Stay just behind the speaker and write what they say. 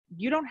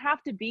you don't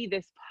have to be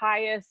this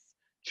pious,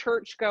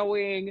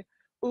 church-going,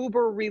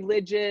 uber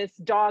religious,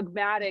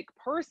 dogmatic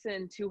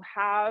person to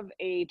have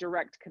a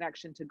direct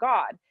connection to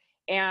God.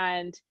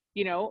 And,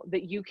 you know,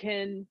 that you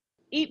can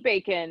eat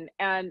bacon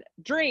and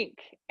drink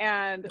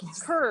and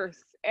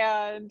curse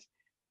and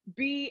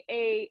be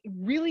a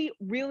really,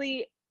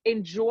 really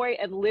enjoy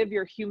and live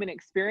your human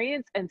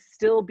experience and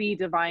still be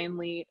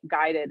divinely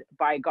guided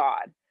by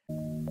God.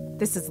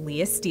 This is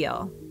Leah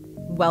Steele.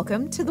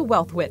 Welcome to the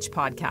Wealth Witch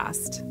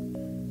podcast.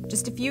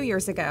 Just a few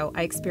years ago,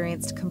 I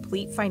experienced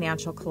complete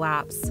financial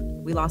collapse.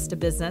 We lost a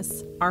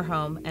business, our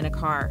home, and a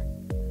car.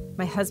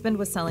 My husband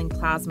was selling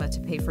plasma to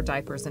pay for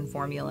diapers and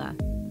formula.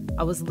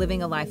 I was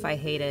living a life I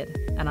hated,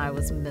 and I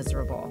was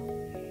miserable.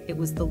 It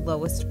was the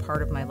lowest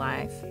part of my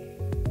life.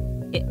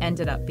 It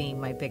ended up being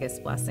my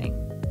biggest blessing.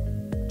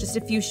 Just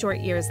a few short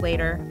years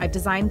later, I've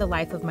designed the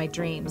life of my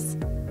dreams.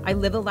 I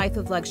live a life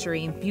of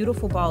luxury in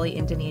beautiful Bali,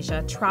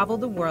 Indonesia, travel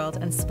the world,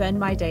 and spend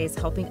my days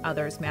helping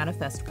others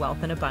manifest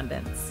wealth and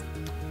abundance.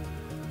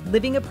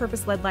 Living a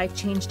purpose-led life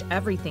changed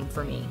everything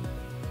for me.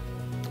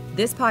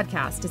 This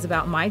podcast is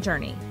about my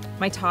journey,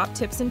 my top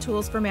tips and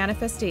tools for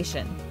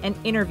manifestation, and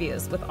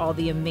interviews with all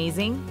the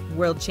amazing,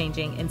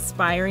 world-changing,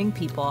 inspiring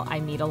people I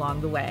meet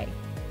along the way.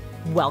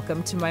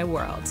 Welcome to my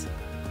world.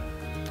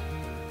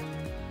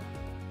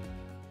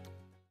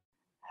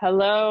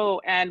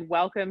 Hello, and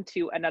welcome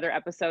to another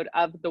episode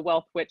of the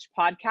Wealth Witch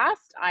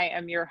podcast. I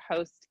am your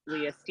host,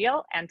 Leah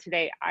Steele, and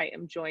today I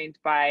am joined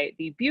by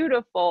the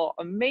beautiful,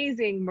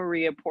 amazing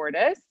Maria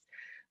Portas,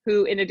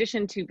 who, in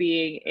addition to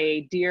being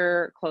a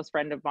dear, close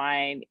friend of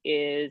mine,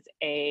 is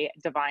a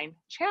divine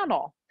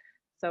channel.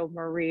 So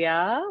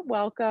Maria,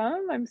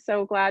 welcome. I'm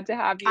so glad to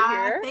have you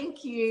here.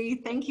 Thank you.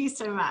 Thank you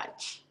so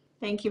much.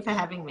 Thank you for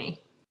having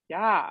me.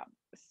 Yeah.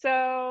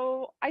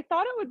 So I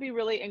thought it would be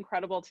really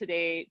incredible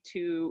today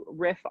to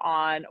riff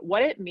on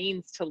what it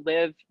means to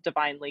live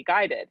divinely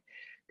guided,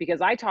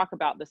 because I talk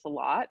about this a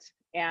lot,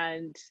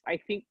 and I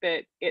think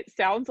that it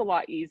sounds a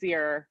lot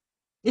easier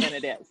than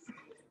it is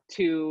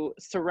to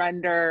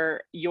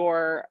surrender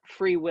your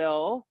free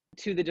will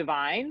to the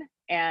divine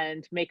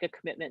and make a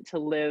commitment to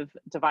live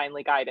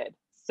divinely guided.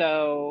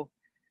 So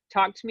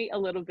talk to me a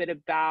little bit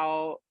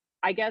about,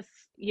 I guess,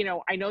 you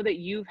know, I know that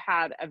you've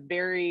had a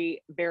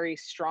very, very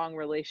strong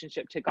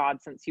relationship to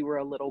God since you were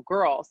a little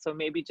girl. So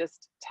maybe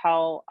just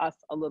tell us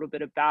a little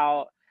bit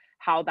about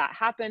how that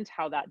happened,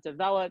 how that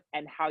developed,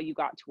 and how you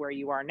got to where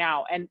you are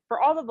now. And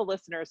for all of the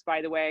listeners, by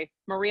the way,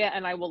 Maria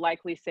and I will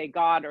likely say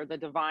God or the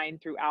divine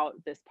throughout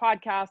this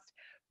podcast.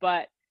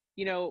 But,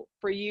 you know,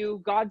 for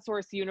you, God,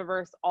 source,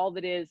 universe, all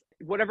that is,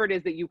 whatever it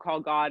is that you call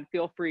God,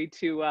 feel free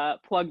to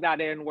plug that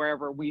in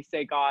wherever we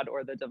say God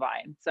or the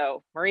divine.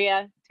 So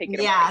Maria, take it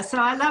away. Yeah, so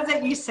I love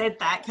that you said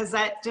that, because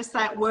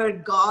that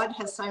word God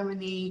has so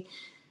many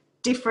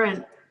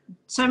different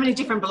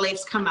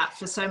beliefs come up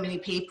for so many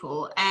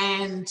people.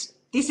 And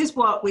this is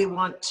what we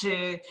want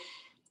to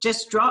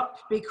just drop,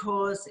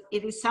 because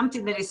it is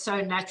something that is so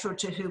natural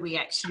to who we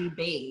actually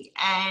be.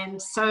 And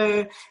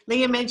so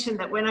Leah mentioned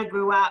that when I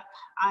grew up,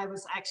 I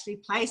was actually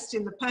placed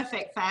in the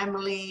perfect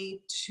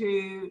family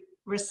to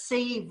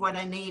receive what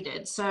I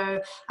needed.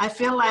 So I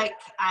feel like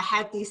I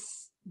had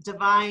this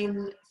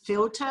divine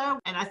filter,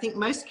 and I think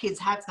most kids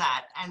have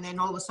that, and then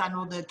all of a sudden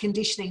all the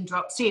conditioning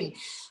drops in.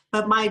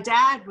 But my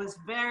dad was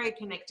very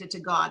connected to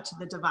God, to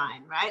the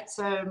divine, right?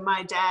 So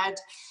my dad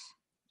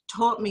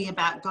taught me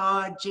about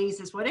God,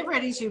 Jesus, whatever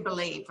it is you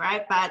believe,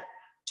 right? But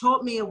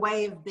taught me a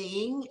way of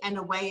being and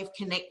a way of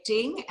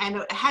connecting, and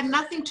it had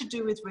nothing to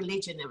do with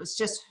religion. It was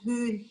just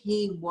who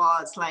he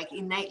was, like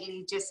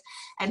innately just,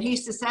 and he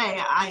used to say,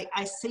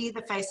 I see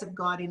the face of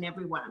God in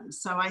everyone.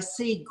 So I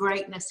see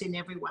greatness in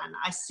everyone.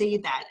 I see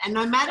that. And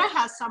no matter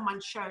how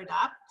someone showed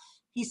up,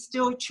 he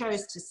still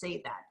chose to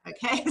see that.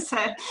 Okay. So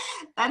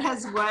that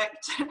has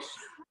worked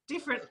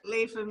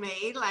differently for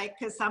me. Like,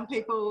 because some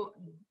people,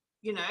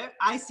 you know,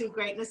 I see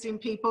greatness in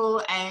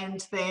people,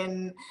 and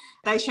then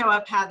they show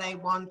up how they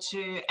want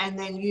to, and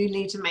then you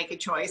need to make a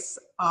choice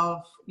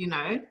of, you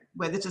know,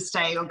 whether to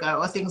stay or go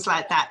or things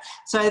like that.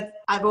 So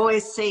I've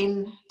always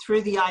seen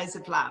through the eyes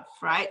of love,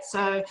 right?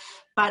 So,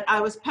 but I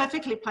was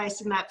perfectly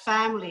placed in that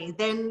family.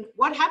 Then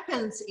what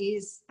happens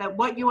is that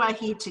what you are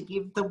here to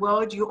give the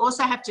world, you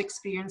also have to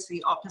experience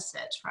the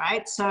opposite,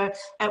 right? So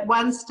at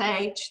one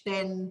stage,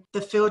 then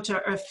the filter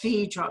of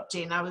fear dropped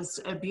in. I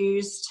was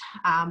abused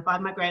by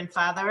my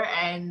grandfather,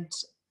 and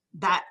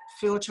that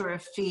filter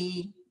of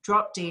fear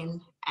dropped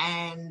in,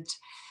 and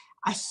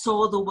I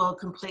saw the world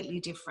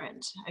completely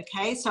different.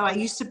 Okay. So I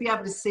used to be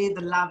able to see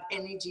the love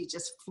energy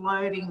just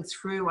floating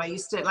through. I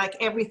used to, like,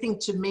 everything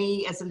to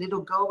me as a little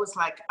girl was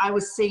like, I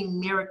was seeing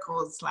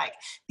miracles, like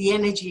the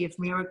energy of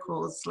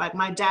miracles. Like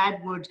my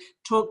dad would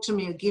talk to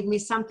me or give me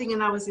something,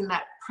 and I was in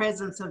that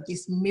presence of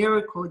this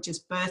miracle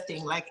just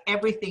birthing, like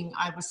everything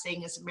I was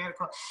seeing as a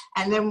miracle.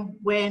 And then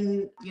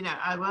when, you know,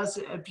 I was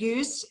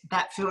abused,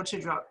 that filter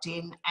dropped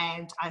in,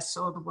 and I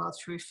saw the world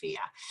through fear.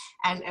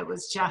 And it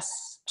was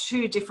just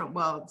two different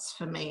worlds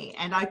for me.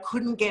 And I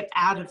couldn't get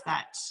out of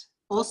that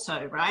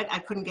also, right? I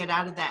couldn't get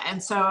out of that.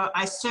 And so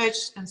I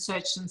searched and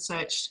searched and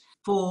searched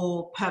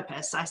for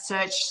purpose. I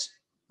searched,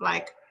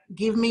 like,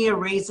 give me a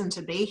reason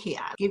to be here.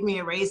 Give me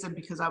a reason,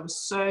 because I was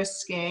so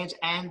scared.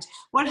 And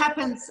what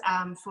happens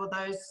for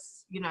those,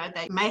 you know,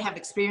 that may have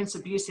experienced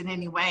abuse in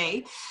any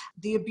way,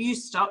 the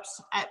abuse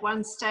stops at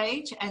one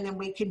stage, and then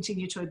we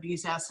continue to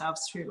abuse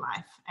ourselves through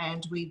life.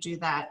 And we do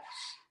that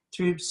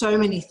through so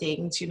many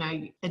things, you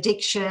know,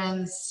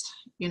 addictions,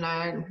 you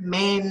know,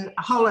 men,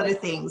 a whole lot of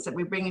things that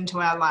we bring into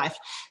our life.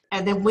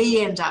 And then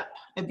we end up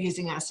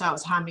abusing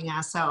ourselves, harming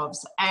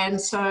ourselves. And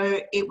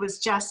so it was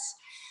just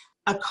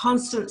a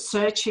constant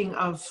searching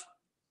of,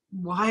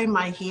 why am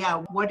I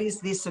here? What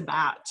is this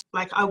about?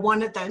 Like, I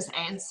wanted those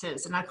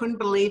answers, and I couldn't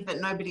believe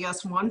that nobody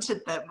else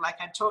wanted them. Like,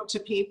 I talked to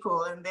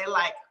people and they're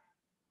like,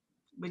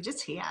 we're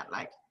just here,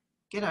 like,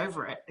 get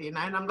over it, you know?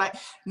 And I'm like,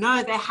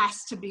 no, there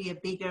has to be a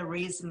bigger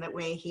reason that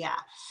we're here.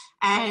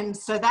 And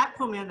so that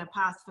put me on a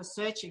path for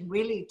searching,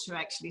 really, to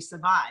actually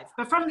survive.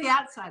 But from the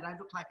outside, I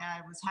looked like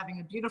I was having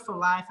a beautiful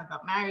life. I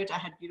got married, I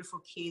had beautiful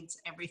kids,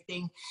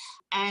 everything.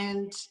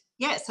 And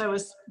yeah, so it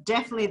was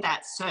definitely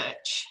that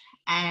search.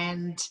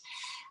 And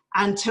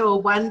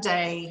until one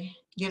day,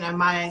 you know,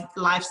 my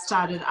life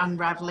started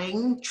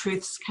unraveling.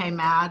 Truths came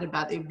out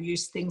about the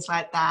abuse, things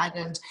like that.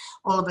 And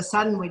all of a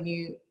sudden, when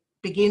you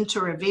begin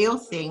to reveal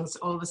things,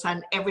 all of a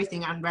sudden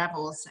everything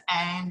unravels.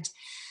 And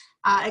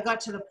it got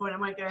to the point, I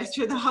won't go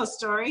through the whole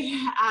story,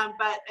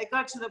 but it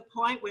got to the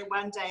point where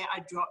one day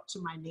I dropped to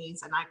my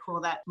knees, and I call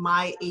that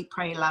my eat,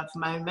 pray, love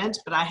moment.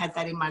 But I had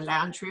that in my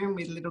lounge room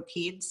with little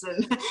kids,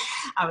 and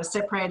I was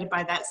separated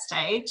by that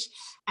stage.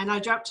 And I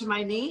dropped to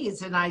my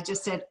knees and I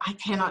just said, I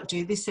cannot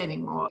do this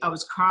anymore. I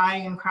was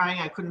crying and crying.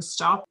 I couldn't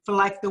stop. For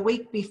like the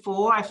week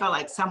before, I felt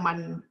like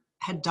someone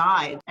had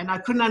died, and I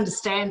couldn't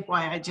understand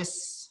why.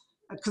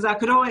 Because I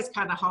could always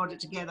kind of hold it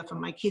together for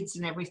my kids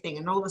and everything.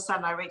 And all of a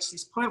sudden I reached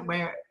this point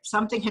where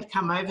something had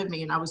come over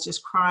me, and I was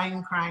just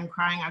crying.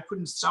 I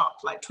couldn't stop,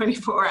 like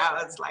 24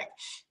 hours, like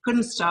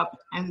couldn't stop.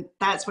 And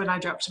that's when I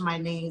dropped to my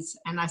knees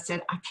and I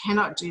said, I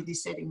cannot do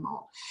this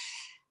anymore.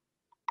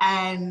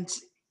 And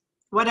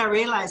what I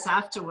realized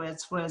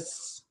afterwards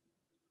was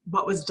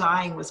what was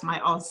dying was my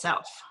old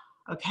self.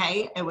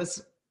 Okay. I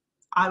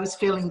was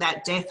feeling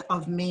that death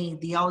of me,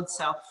 the old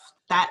self,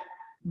 that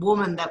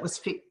woman that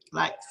was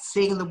like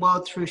seeing the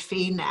world through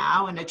fear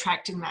now and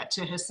attracting that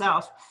to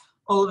herself,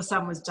 all of a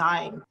sudden was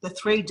dying. The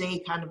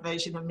 3D kind of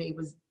version of me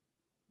was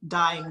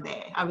dying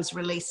there. I was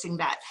releasing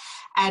that.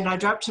 And I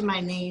dropped to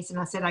my knees and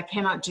I said, I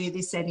cannot do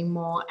this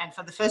anymore. And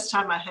for the first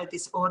time I heard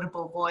this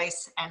audible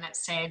voice, and it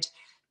said,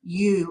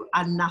 you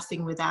are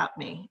nothing without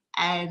me.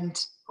 And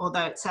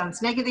although it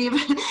sounds negative,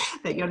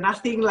 that you're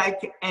nothing,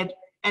 like it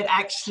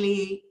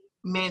actually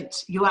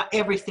meant you are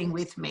everything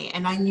with me.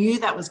 And I knew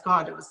that was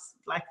God. It was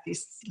like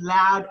this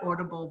loud,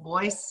 audible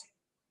voice.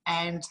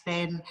 And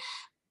then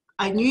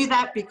I knew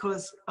that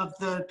because of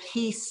the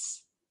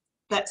peace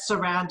that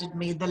surrounded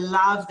me, the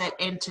love that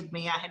entered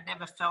me. I had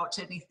never felt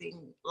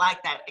anything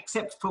like that,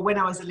 except for when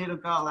I was a little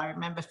girl. I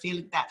remember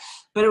feeling that.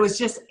 But it was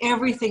just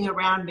everything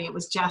around me. It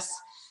was just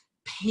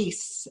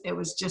peace. It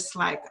was just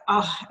like,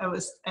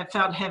 it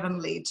felt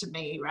heavenly to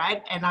me,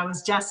 right? And I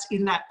was just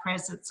in that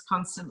presence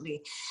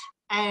constantly.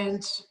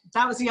 And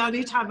that was the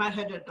only time I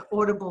heard an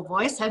audible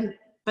voice.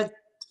 But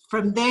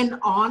from then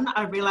on,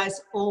 I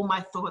realized all my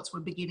thoughts were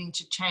beginning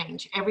to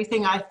change.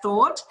 Everything I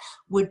thought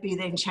would be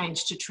then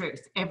changed to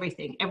truth.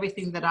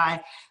 Everything that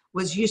I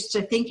was used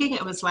to thinking,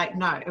 it was like,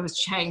 no, it was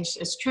changed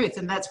as truth.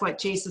 And that's what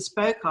Jesus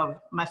spoke of.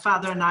 My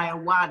Father and I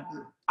are one.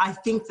 I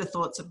think the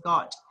thoughts of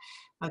God.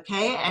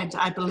 Okay. And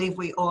I believe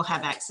we all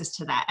have access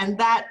to that. And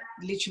that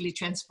literally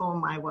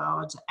transformed my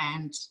world.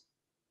 And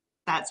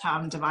that's how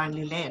I'm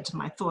divinely led.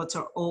 My thoughts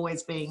are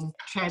always being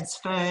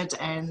transferred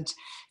and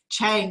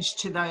changed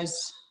to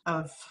those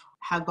of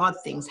how God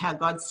thinks, how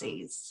God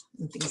sees,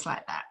 and things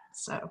like that.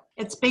 So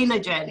it's been a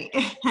journey.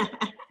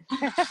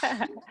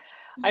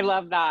 I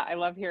love that. I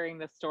love hearing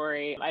the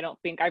story. I don't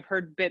think I've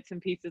heard bits and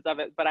pieces of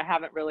it, but I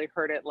haven't really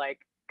heard it like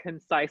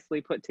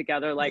concisely put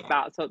together like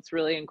that. So it's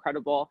really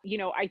incredible. You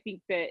know, I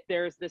think that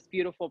there's this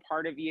beautiful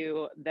part of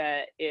you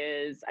that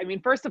is, I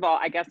mean, first of all,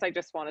 I guess I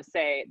just want to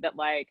say that,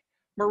 like,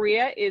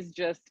 Maria is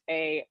just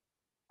it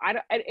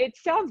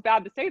sounds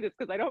bad to say this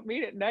because I don't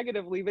mean it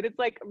negatively, but it's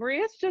like,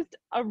 Maria's just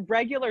a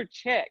regular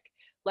chick.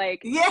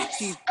 Like, yes,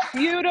 she's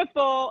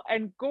beautiful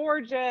and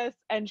gorgeous,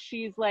 and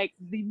she's like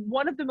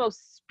one of the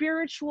most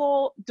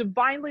spiritual,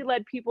 divinely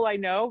led people I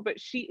know, but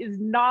she is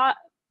not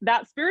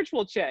that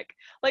spiritual chick.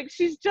 Like,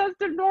 she's just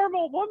a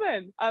normal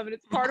woman. And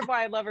it's part of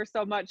why I love her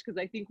so much, because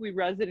I think we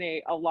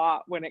resonate a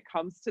lot when it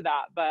comes to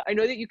that. But I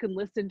know that you can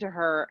listen to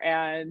her,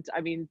 and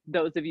I mean,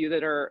 those of you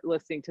that are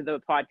listening to the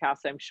podcast,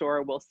 I'm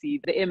sure will see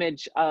the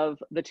image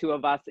of the two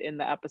of us in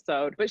the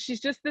episode. But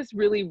she's just this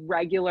really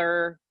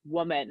regular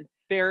woman,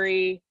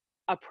 very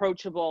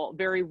approachable,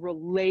 very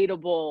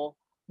relatable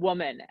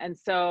woman. And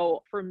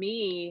so for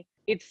me,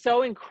 it's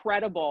so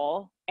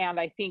incredible. And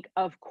I think,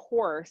 of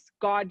course,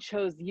 God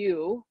chose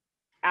you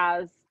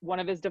as one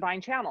of his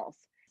divine channels.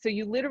 So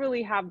you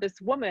literally have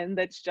this woman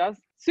that's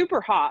just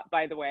super hot,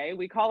 by the way.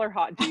 We call her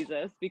Hot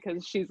Jesus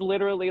because she's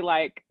literally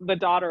like the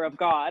daughter of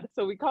God.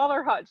 So we call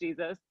her Hot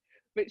Jesus,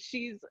 but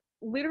she's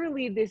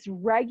literally this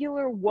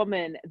regular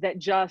woman that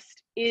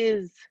just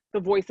is the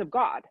voice of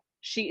God.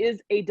 She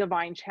is a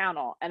divine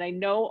channel. And I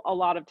know a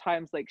lot of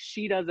times, like,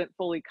 she doesn't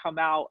fully come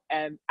out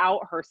and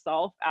out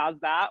herself as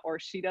that, or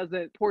she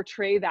doesn't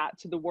portray that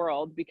to the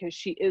world because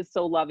she is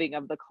so loving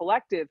of the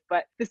collective.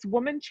 But this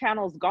woman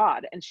channels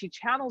God, and she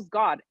channels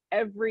God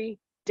every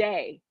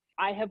day.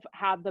 I have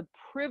had the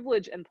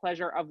privilege and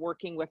pleasure of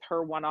working with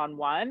her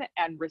one-on-one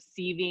and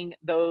receiving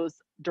those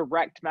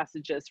direct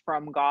messages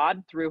from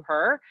God through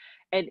her.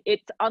 And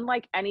it's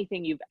unlike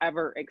anything you've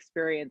ever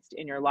experienced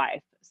in your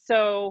life.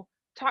 So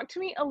talk to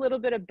me a little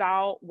bit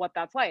about what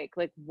that's like.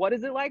 Like, what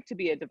is it like to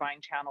be a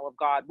divine channel of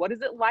God? What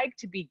is it like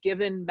to be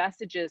given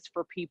messages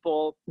for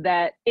people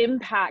that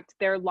impact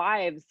their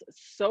lives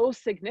so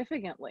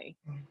significantly?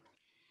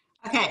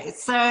 Okay,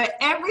 so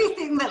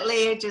everything that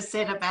Leah just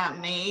said about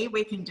me,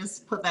 we can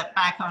just put that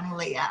back on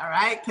Leah,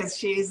 right? Because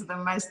she's the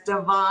most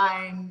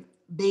divine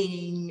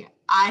being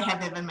I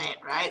have ever met,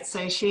 right?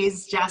 So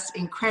she's just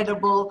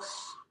incredible.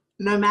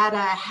 No matter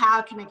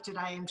how connected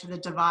I am to the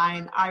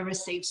divine, I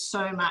receive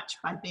so much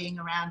by being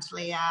around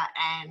Leah,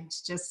 and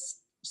just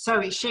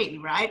so is she,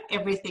 right?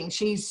 Everything.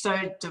 She's so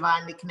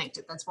divinely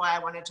connected. That's why I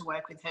wanted to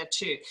work with her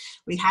too.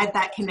 We had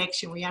that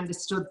connection. We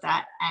understood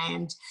that.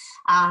 And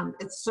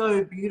it's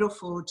so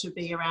beautiful to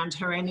be around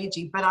her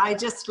energy. But I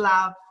just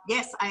love,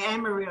 yes, I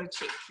am a real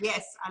chick.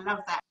 Yes, I love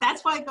that.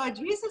 That's why God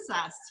uses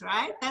us,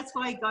 right? That's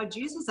why God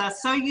uses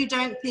us. So you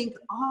don't think,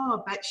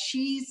 oh, but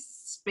she's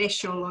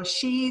special, or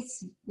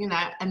she's, you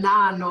know, a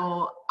nun,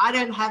 or I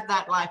don't have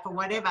that life, or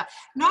whatever.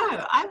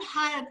 No, I've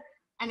had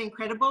an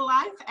incredible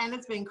life, and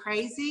it's been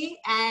crazy,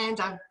 and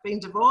I've been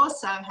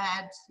divorced. I've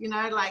had, you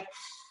know, like,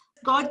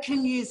 God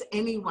can use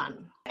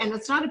anyone. And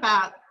it's not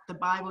about the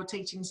Bible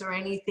teachings or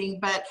anything,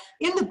 but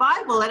in the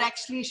Bible, it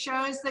actually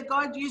shows that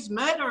God used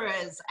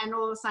murderers and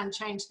all of a sudden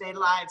changed their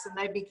lives, and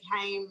they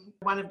became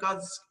one of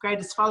God's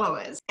greatest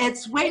followers.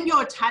 It's when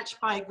you're touched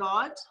by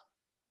God,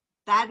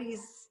 that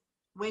is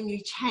when you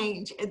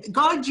change.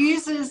 God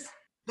uses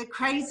the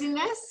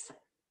craziness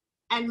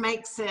and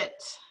makes it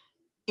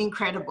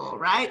incredible,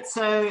 right?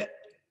 So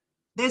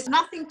there's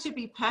nothing to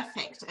be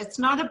perfect. It's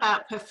not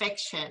about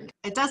perfection.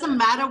 It doesn't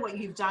matter what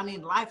you've done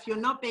in life. You're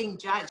not being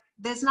judged.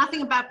 There's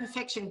nothing about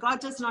perfection. God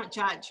does not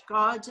judge.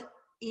 God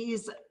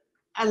is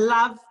a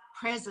love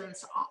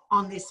presence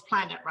on this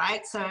planet,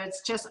 right? So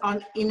it's just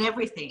in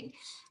everything.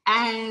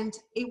 And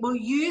it will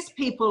use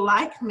people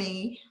like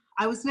me.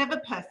 I was never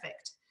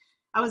perfect.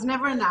 I was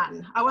never a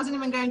nun. I wasn't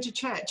even going to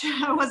church.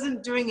 I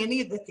wasn't doing any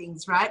of the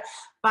things, right?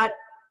 But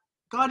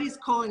God is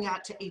calling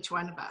out to each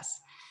one of us,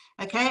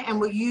 okay? And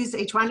we'll use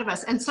each one of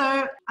us. And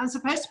so I'm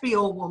supposed to be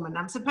all woman.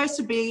 I'm supposed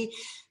to be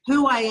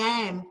who I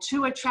am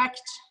to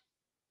attract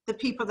the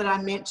people that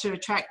I'm meant to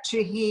attract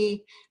to hear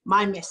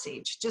my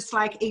message. Just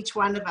like each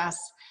one of us,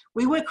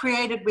 we were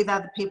created with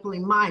other people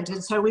in mind.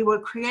 And so we were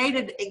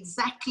created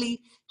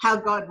exactly how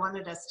God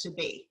wanted us to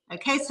be,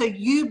 okay? So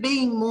you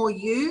being more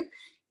you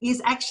is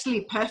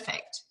actually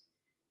perfect.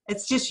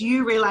 It's just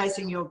you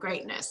realizing your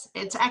greatness.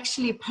 It's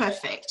actually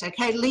perfect,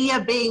 okay?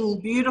 Leah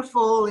being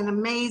beautiful and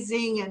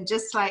amazing and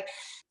just like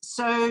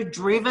so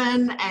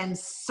driven and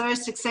so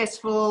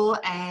successful,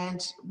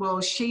 and well,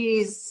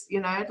 she's,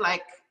 you know,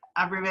 like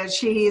I've realized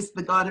she is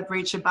the God of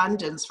rich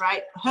abundance,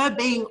 right? Her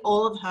being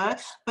all of her,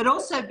 but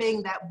also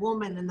being that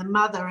woman and the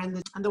mother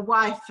and the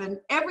wife and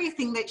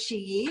everything that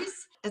she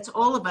is. It's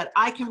all of it.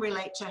 I can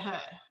relate to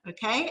her,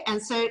 okay?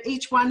 And so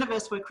each one of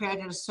us were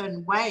created a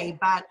certain way,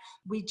 but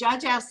we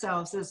judge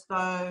ourselves as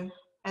though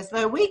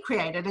we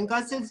created. And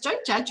God says,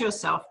 don't judge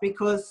yourself,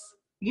 because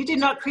you did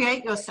not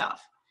create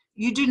yourself.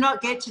 You do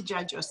not get to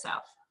judge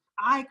yourself.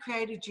 I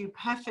created you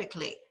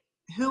perfectly.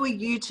 Who are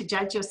you to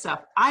judge yourself?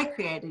 I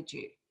created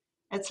you.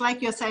 It's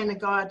like you're saying to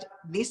God,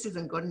 this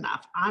isn't good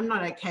enough. I'm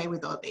not okay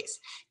with all this.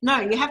 No,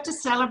 you have to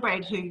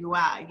celebrate who you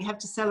are. You have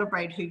to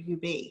celebrate who you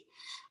be.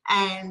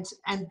 And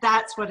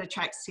that's what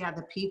attracts the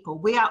other people.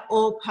 We are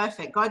all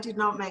perfect. God did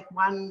not make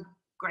one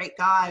great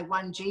guy,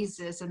 one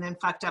Jesus, and then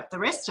fucked up the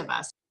rest of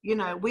us. You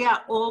know, we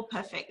are all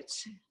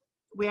perfect.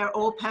 We are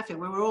all perfect.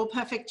 We were all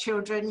perfect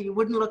children. You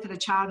wouldn't look at a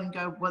child and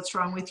go, what's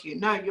wrong with you?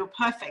 No, you're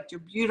perfect.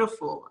 You're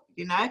beautiful,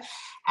 you know,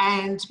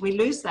 and we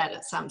lose that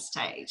at some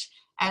stage.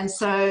 And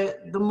so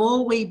the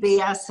more we be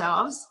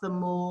ourselves, the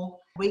more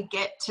we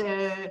get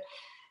to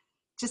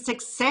just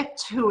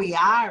accept who we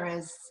are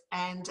as,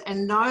 and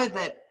know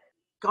that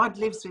God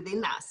lives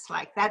within us.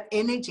 Like that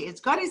energy,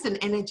 God is an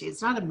energy.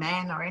 It's not a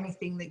man or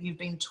anything that you've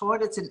been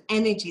taught. It's an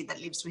energy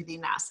that lives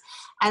within us.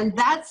 And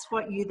that's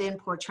what you then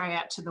portray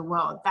out to the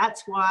world.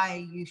 That's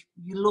why you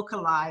look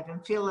alive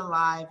and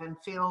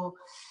feel,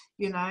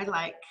 you know,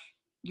 like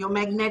you're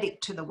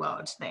magnetic to the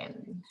world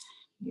then,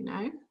 you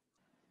know?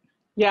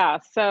 Yeah,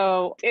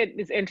 so it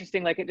is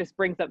interesting. Like, it just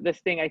brings up this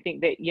thing. I think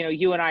that, you know,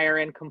 you and I are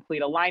in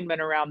complete alignment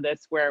around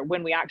this, where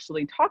when we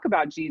actually talk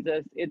about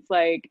Jesus, it's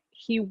like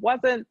he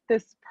wasn't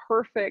this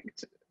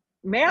perfect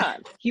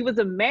man. He was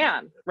a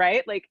man,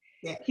 right? Like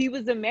Yeah. he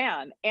was a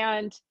man.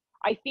 And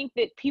I think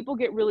that people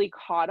get really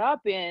caught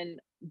up in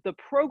the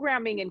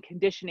programming and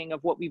conditioning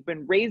of what we've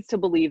been raised to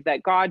believe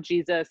that God,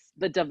 Jesus,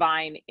 the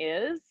divine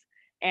is.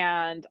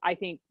 And I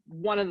think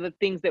one of the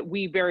things that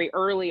we very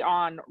early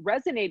on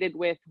resonated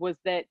with was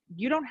that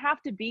you don't have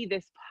to be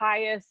this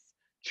pious,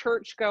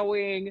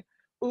 church-going,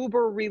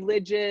 uber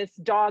religious,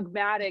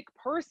 dogmatic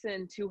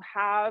person to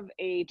have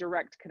a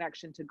direct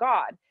connection to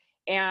God.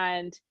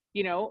 And,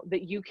 you know,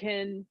 that you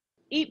can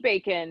eat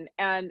bacon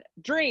and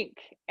drink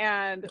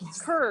and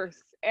Yes.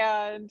 curse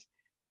and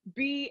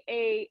be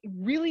a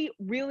really,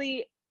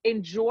 really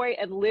enjoy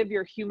and live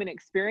your human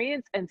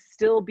experience and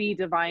still be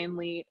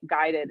divinely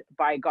guided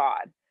by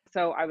God.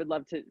 So I would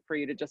love for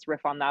you to just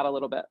riff on that a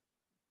little bit.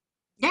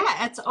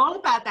 Yeah, it's all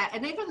about that.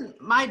 And even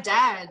my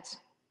dad,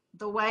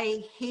 the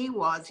way he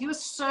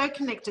was so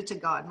connected to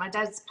God. My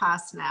dad's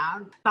passed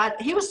now, but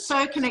he was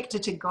so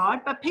connected to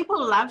God, but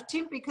people loved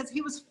him because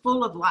he was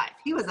full of life.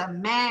 He was a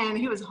man,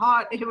 he was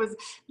hot,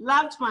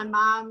 loved my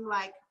mom,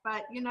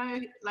 but you know,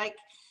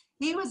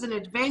 he was an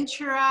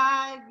adventurer.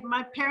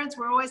 My parents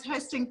were always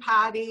hosting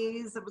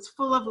parties. It was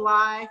full of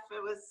life.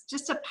 It was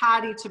just a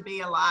party to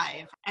be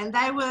alive. And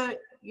they were,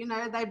 you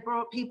know, they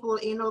brought people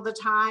in all the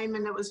time.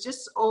 And it was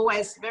just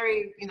always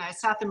very, you know,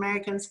 South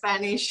American,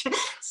 Spanish,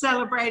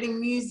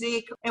 celebrating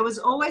music. It was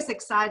always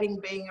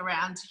exciting being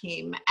around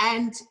him.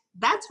 And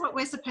that's what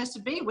we're supposed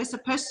to be. We're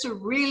supposed to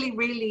really,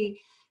 really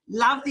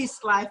love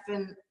this life.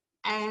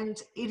 And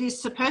it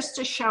is supposed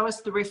to show us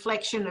the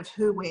reflection of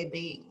who we're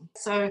being.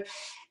 So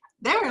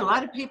there are a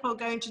lot of people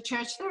going to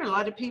church. There are a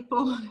lot of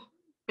people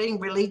being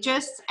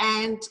religious.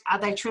 And are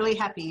they truly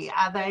happy?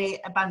 Are they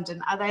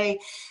abundant? Are they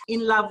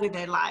in love with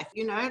their life?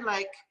 You know,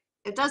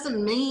 it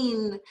doesn't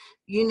mean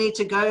you need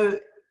to go,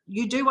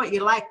 you do what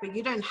you like, but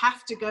you don't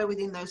have to go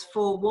within those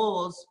four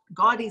walls.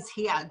 God is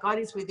here. God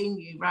is within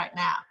you right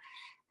now.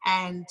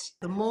 And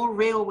the more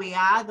real we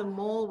are, the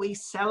more we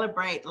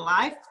celebrate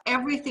life.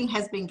 Everything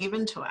has been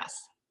given to us,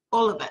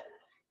 all of it.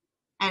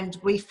 And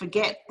we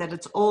forget that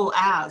it's all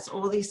ours,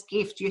 all these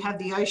gifts. You have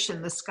the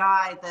ocean, the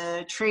sky,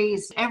 the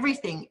trees,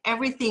 everything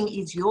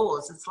is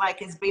yours. It's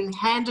like it's been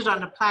handed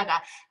on a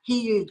platter.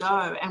 Here you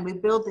go. And we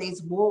build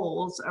these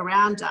walls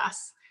around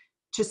us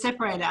to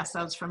separate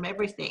ourselves from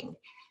everything.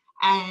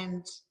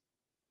 And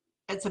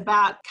it's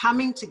about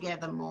coming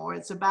together more.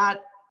 It's about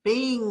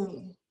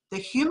being the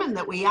human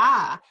that we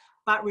are,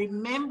 but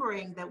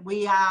remembering that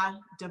we are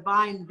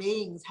divine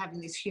beings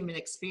having this human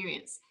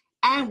experience.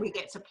 And we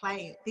get to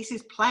play. This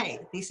is play.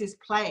 This is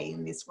play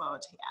in this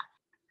world here.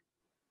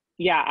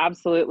 Yeah,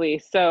 absolutely.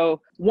 So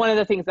one of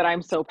the things that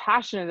I'm so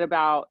passionate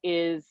about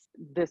is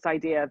this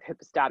idea of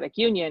hypostatic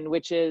union,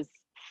 which is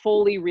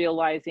fully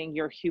realizing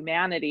your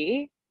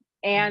humanity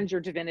and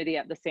your divinity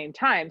at the same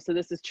time. So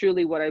this is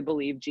truly what I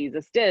believe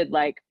Jesus did.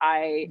 Like,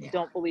 I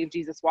don't believe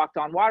Jesus walked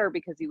on water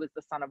because he was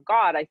the Son of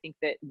God. I think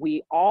that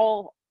we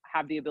all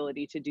have the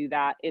ability to do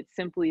that. It's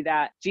simply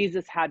that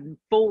Jesus had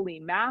fully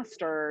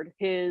mastered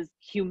his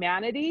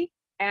humanity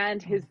and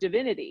his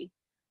divinity.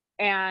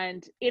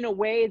 And in a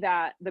way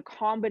that the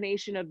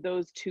combination of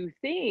those two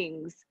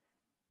things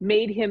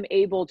made him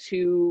able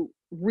to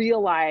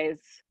realize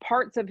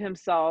parts of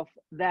himself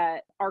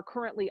that are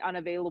currently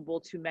unavailable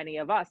to many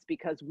of us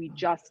because we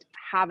just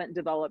haven't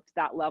developed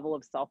that level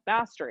of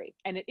self-mastery.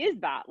 And it is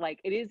that, like,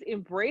 it is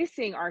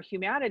embracing our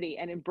humanity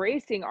and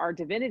embracing our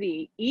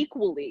divinity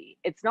equally.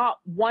 It's not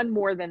one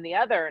more than the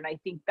other. And I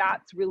think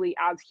that's really,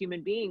 as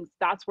human beings,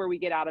 that's where we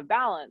get out of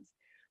balance.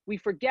 We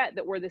forget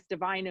that we're this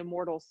divine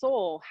immortal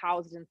soul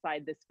housed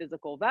inside this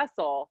physical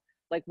vessel.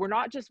 Like, we're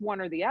not just one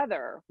or the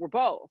other, we're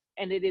both.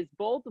 And it is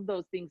both of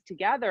those things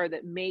together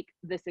that make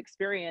this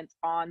experience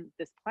on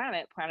this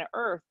planet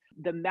Earth,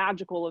 the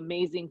magical,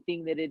 amazing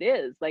thing that it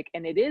is. Like,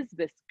 and it is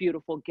this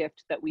beautiful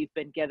gift that we've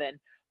been given.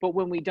 But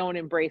when we don't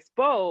embrace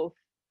both,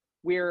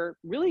 we're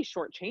really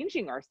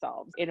shortchanging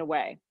ourselves in a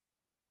way.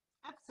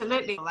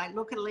 Absolutely. Like,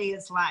 look at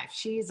Leah's life.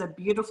 She is a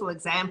beautiful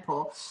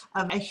example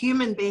of a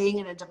human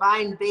being and a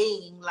divine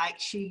being. Like,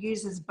 she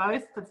uses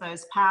both of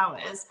those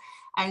powers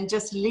and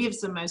just lives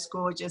the most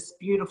gorgeous,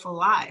 beautiful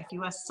life.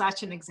 You are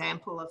such an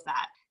example of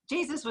that.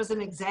 Jesus was an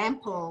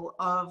example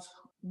of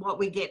what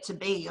we get to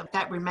be, of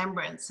that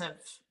remembrance of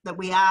that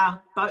we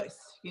are both,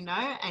 you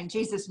know, and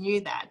Jesus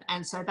knew that.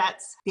 And so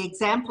that's the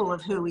example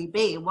of who we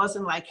be. It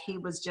wasn't like he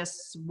was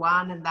just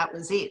one and that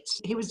was it.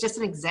 He was just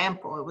an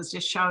example. It was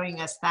just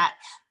showing us that.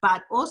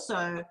 But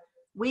also,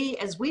 we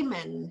as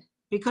women,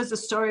 because the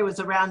story was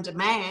around a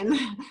man,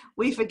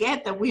 we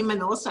forget that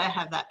women also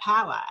have that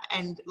power.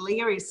 And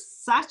Leah is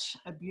such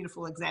a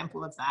beautiful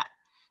example of that.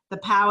 The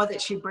power that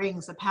she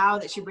brings,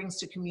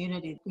 to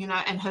community, you know,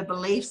 and her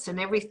beliefs and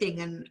everything,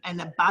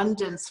 and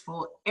abundance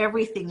for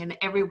everything and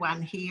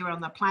everyone here on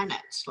the planet.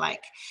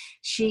 Like,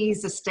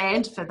 she's a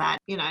stand for that.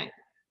 You know,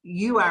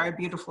 you are a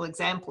beautiful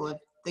example of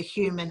the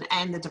human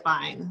and the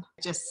divine,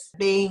 just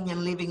being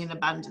and living in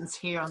abundance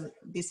here on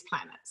this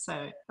planet. So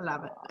I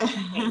love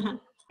it.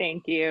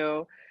 Thank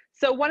you.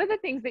 So one of the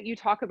things that you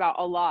talk about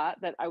a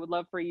lot that I would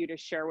love for you to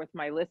share with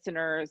my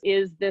listeners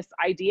is this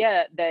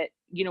idea that,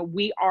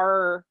 we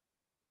are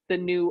the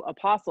new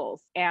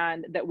apostles,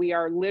 and that we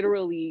are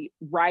literally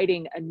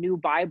writing a new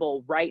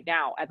Bible right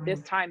now. At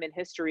this time in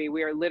history,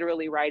 we are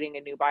literally writing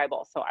a new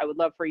Bible. So I would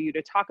love for you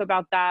to talk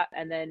about that.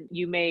 And then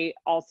you may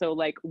also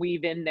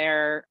weave in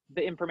there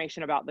the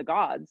information about the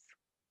gods.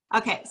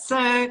 Okay,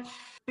 so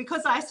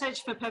because I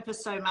searched for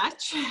purpose so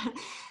much,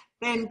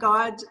 then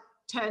God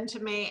turned to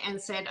me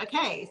and said,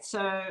 okay,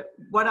 so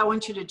what I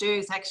want you to do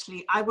is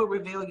actually, I will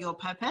reveal your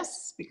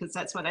purpose, because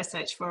that's what I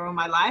searched for all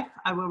my life.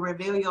 I will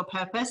reveal your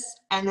purpose,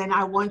 and then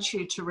I want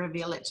you to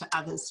reveal it to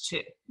others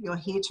too. You're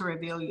here to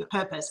reveal your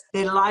purpose,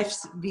 their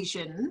life's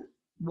vision,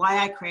 why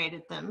I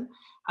created them.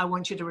 I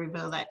want you to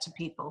reveal that to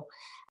people.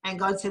 And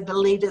God said, the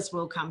leaders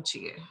will come to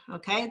you.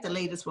 Okay, the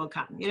leaders will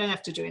come. You don't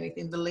have to do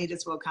anything. The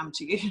leaders will come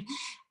to you.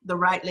 The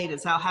right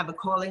leaders, they'll have a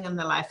calling in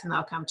their life and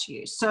they'll come to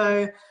you.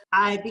 So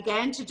I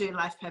began to do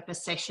life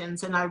purpose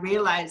sessions, and I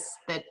realized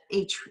that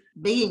each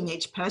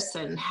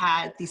person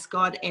had this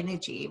God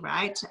energy,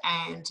 right?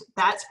 And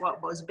that's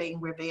what was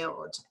being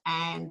revealed.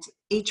 And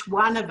each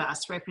one of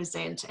us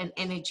represent an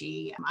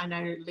energy. I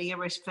know Leah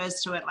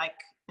refers to it like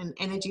an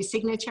energy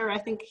signature, I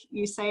think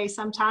you say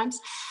sometimes.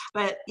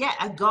 But yeah,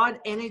 a God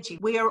energy.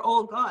 We are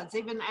all gods.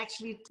 Even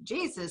actually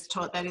Jesus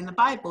taught that in the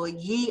Bible.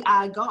 Ye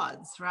are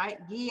gods, right?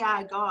 Ye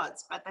are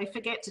gods. But they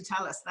forget to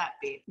tell us that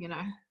bit,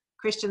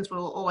 Christians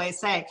will always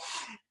say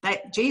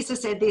that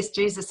Jesus said this,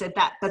 Jesus said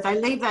that, but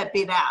they leave that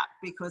bit out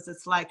because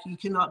it's like, you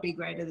cannot be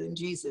greater than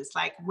Jesus.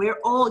 Like, we're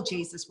all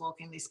Jesus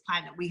walking this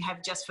planet. We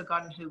have just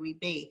forgotten who we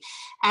be.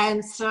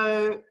 And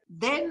so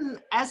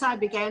then as I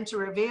began to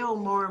reveal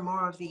more and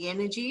more of the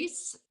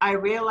energies, I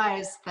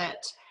realized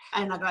that,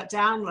 and I got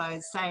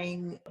downloads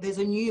saying there's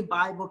a new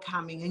Bible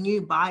coming, a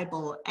new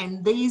Bible.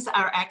 And these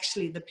are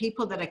actually the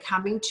people that are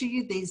coming to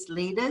you, these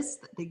leaders,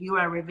 that you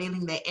are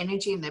revealing their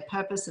energy and their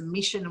purpose and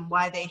mission and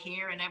why they're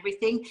here and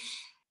everything.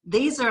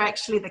 These are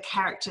actually the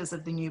characters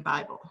of the new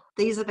Bible.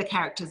 These are the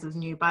characters of the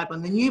new Bible.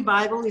 And the new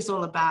Bible is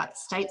all about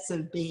states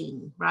of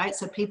being, right?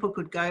 So people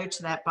could go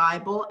to that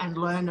Bible and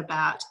learn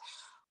about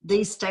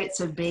these states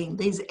of being,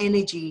 these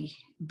energy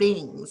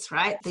beings,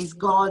 right? These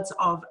gods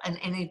of an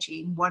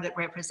energy, what it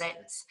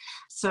represents.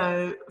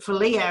 So for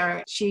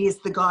Leah, she is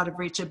the God of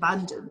rich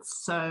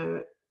abundance.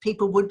 So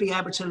people would be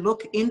able to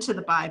look into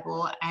the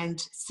Bible and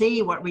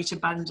see what rich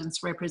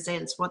abundance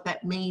represents, what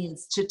that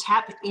means, to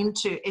tap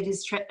into. It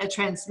is a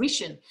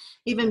transmission.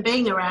 Even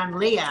being around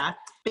Leah,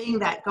 being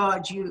that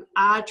God, you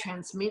are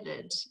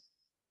transmitted.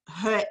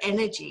 Her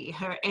energy,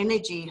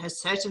 her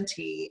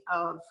certainty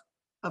of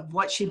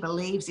what she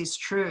believes is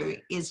true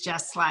is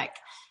just like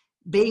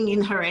being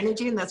in her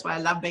energy. And that's why I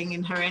love being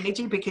in her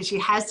energy, because she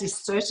has this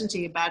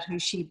certainty about who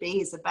she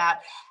is, about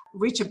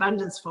rich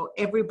abundance for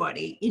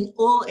everybody in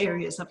all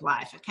areas of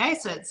life. Okay,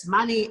 so it's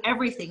money,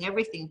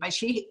 everything, but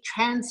she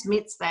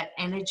transmits that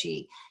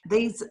energy.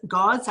 These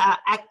gods are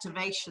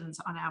activations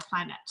on our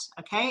planet.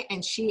 Okay,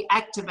 and she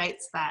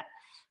activates that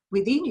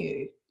within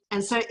you.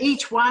 And so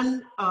each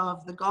one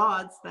of the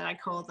gods that I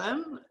call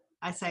them,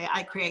 I say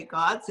I create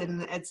gods,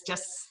 and it's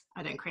just,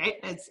 I don't create,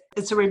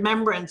 it's a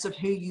remembrance of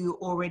who you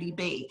already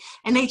be.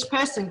 And each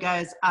person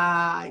goes,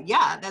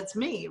 yeah, that's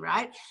me,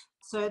 right?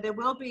 So there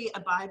will be a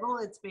Bible.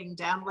 It's being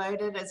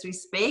downloaded as we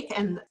speak.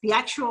 And the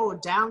actual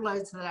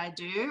downloads that I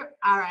do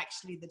are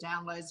actually the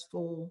downloads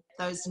for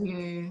those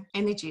new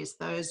energies,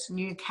 those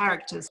new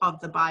characters of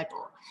the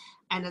Bible.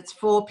 And it's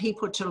for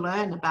people to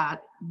learn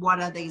about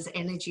what are these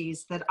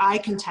energies that I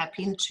can tap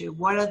into.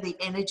 What are the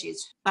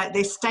energies, like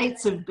the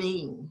states of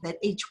being that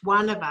each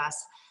one of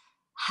us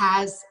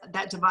has,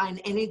 that divine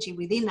energy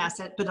within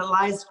us, but it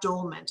lies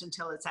dormant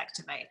until it's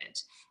activated.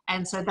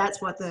 And so that's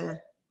what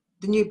the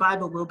new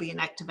Bible will be, an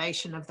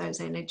activation of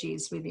those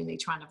energies within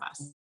each one of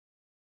us.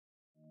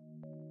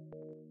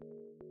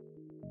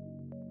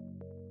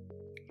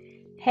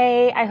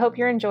 Hey, I hope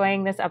you're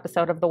enjoying this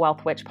episode of the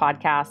Wealth Witch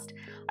podcast.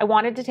 I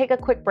wanted to take a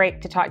quick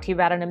break to talk to you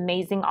about an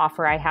amazing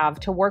offer I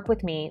have to work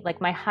with me like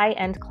my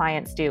high-end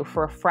clients do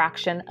for a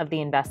fraction of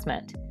the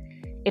investment.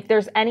 If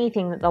there's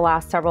anything that the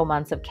last several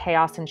months of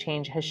chaos and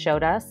change has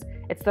showed us,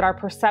 it's that our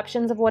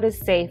perceptions of what is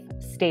safe,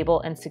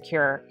 stable, and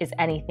secure is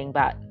anything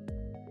but.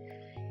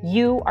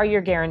 You are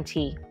your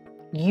guarantee.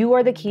 You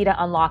are the key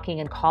to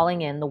unlocking and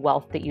calling in the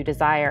wealth that you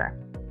desire.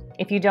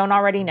 If you don't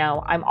already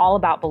know, I'm all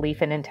about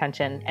belief and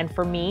intention, and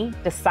for me,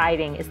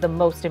 deciding is the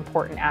most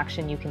important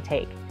action you can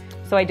take.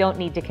 So I don't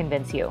need to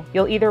convince you.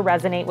 You'll either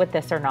resonate with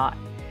this or not.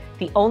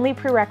 The only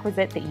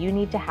prerequisite that you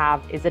need to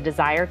have is a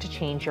desire to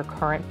change your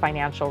current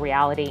financial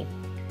reality.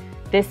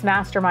 This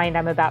mastermind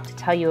I'm about to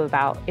tell you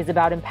about is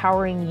about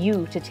empowering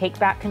you to take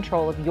back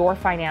control of your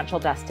financial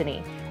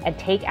destiny and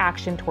take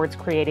action towards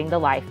creating the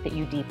life that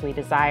you deeply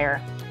desire.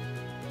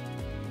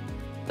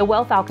 The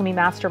Wealth Alchemy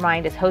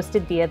Mastermind is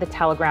hosted via the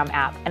Telegram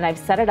app, and I've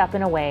set it up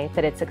in a way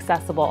that it's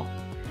accessible.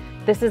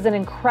 This is an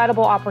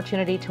incredible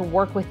opportunity to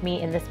work with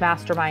me in this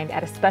mastermind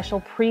at a special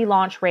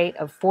pre-launch rate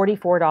of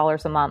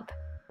 $44 a month.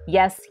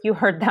 Yes, you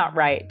heard that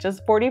right.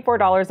 Just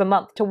 $44 a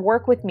month to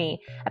work with me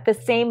at the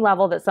same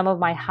level that some of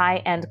my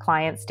high-end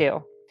clients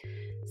do.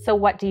 So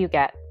what do you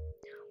get?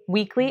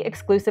 Weekly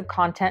exclusive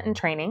content and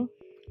training,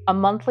 a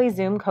monthly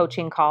Zoom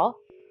coaching call,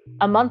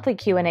 a monthly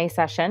Q&A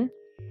session,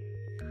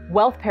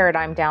 wealth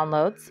paradigm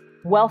downloads,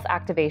 wealth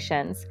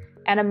activations,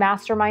 and a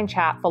mastermind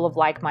chat full of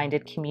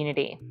like-minded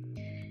community.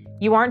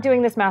 You aren't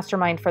doing this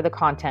mastermind for the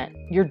content.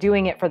 You're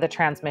doing it for the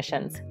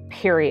transmissions,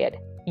 period.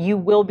 You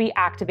will be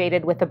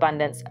activated with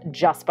abundance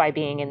just by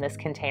being in this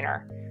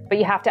container. But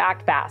you have to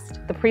act fast.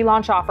 The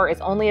pre-launch offer is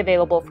only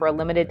available for a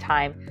limited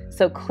time,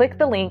 so click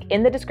the link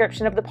in the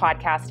description of the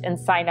podcast and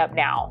sign up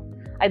now.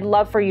 I'd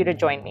love for you to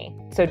join me,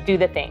 so do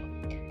the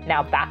thing.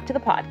 Now back to the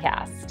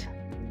podcast.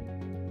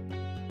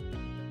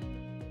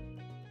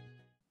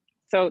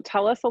 So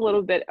tell us a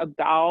little bit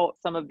about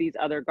some of these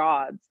other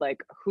gods.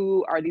 Like,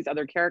 who are these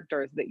other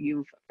characters that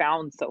you've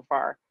found so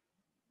far?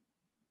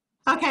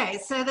 Okay,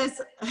 so there's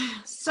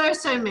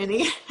so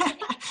many,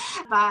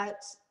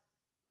 but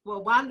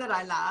well, one that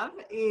I love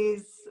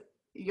is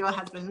your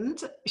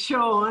husband,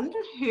 Sean,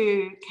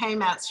 who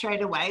came out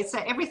straight away. So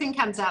everything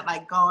comes out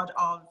like God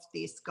of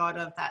this, God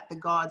of that, the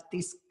God,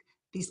 this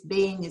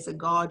being is a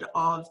god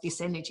of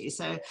this energy.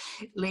 So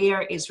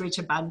Leah is rich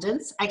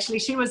abundance. Actually,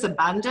 she was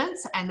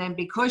abundance. And then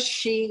because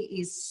she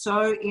is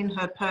so in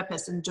her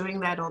purpose and doing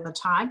that all the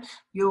time,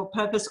 your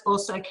purpose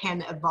also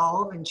can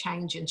evolve and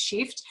change and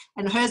shift.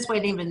 And hers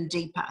went even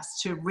deeper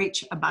to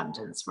rich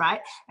abundance, right?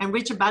 And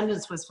rich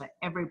abundance was for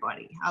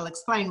everybody. I'll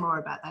explain more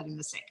about that in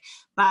a sec.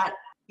 But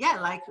yeah,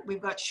 like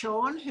we've got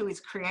Sean, who is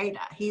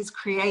creator. He's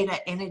creator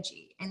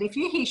energy. And if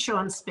you hear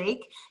Sean speak,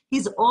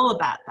 he's all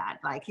about that.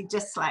 Like he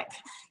just like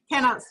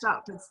cannot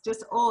stop. It's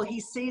just all, he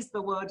sees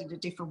the world in a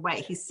different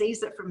way. He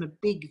sees it from a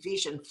big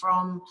vision,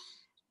 from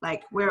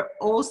like we're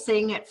all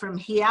seeing it from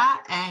here.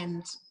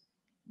 And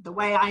the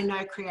way I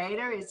know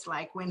creator is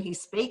like when he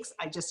speaks,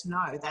 I just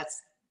know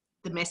that's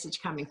the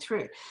message coming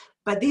through.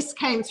 But this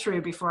came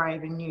through before I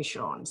even knew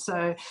Sean.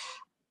 So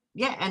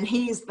yeah, and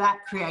he is that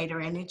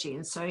creator energy.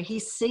 And so he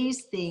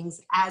sees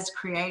things as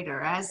creator,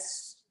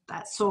 as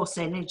that source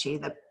energy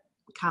that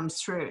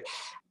comes through.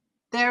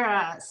 There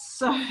are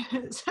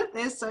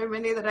there's so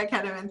many that I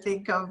can't even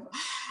think of.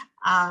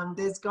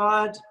 There's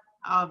God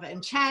of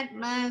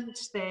enchantment.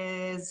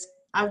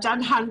 I've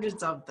done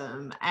hundreds of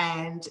them,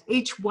 and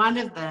each one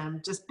of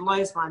them just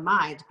blows my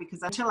mind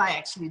because until I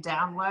actually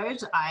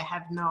download, I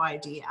have no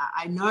idea.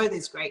 I know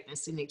there's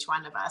greatness in each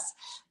one of us,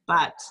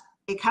 but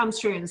it comes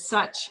through in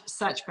such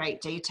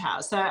great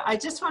detail. So I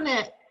just want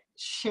to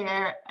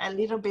share a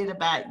little bit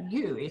about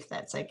you, if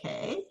that's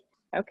okay.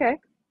 Okay.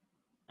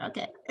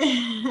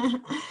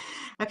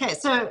 Okay,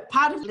 so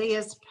part of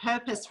Leah's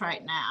purpose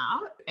right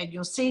now, and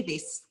you'll see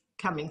this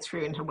coming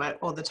through in her work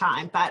all the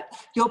time, but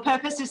your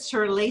purpose is to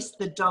release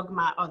the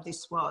dogma of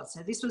this world.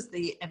 So this was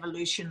the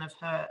evolution of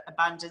her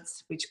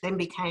abundance, which then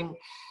became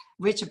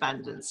rich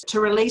abundance. To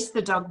release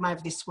the dogma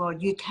of this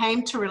world, you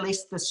came to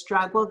release the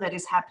struggle that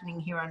is happening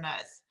here on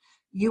earth.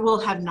 You will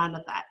have none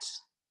of that.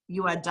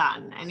 You are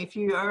done. And if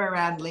you are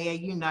around Leah,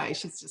 you know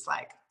she's just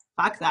like,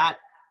 fuck that,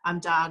 I'm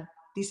done.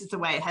 This is the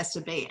way it has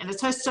to be. And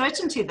it's her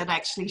certainty that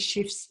actually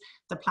shifts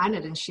the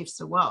planet and shifts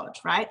the world,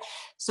 right?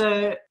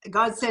 So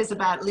God says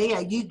about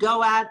Leah, you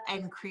go out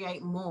and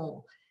create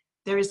more.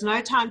 There is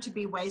no time to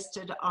be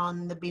wasted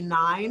on the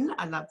benign.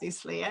 I love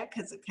this, Leah,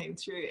 because it came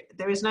through.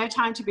 There is no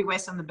time to be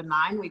wasted on the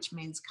benign, which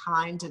means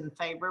kind and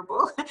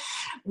favorable.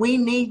 We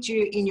need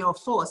you in your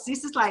force.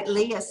 This is like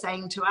Leah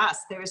saying to us,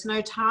 there is no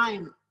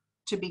time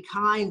to be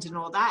kind and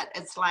all that.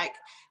 It's like,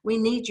 we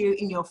need you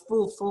in your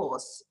full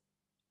force.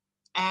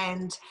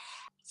 And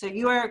so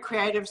you are a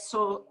creative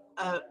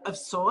of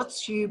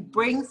sorts. You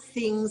bring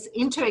things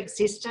into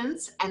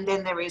existence and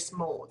then there is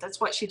more.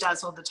 That's what she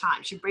does all the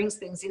time. She brings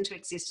things into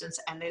existence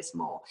and there's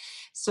more.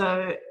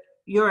 So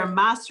you're a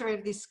master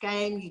of this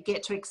game. You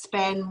get to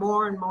expand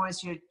more and more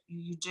as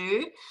you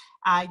do.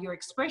 Your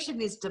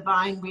expression is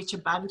divine, rich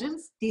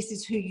abundance. This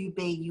is who you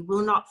be. You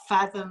will not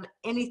fathom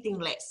anything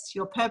less.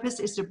 Your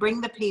purpose is to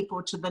bring the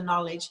people to the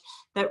knowledge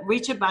that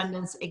rich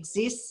abundance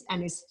exists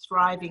and is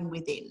thriving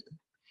within.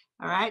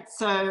 All right.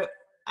 So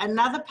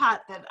another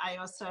part that I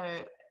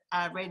also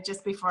read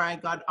just before I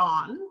got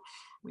on,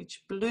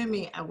 which blew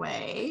me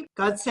away.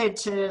 God said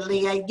to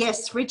Leah,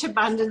 yes, rich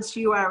abundance,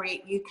 you are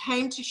it. You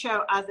came to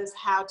show others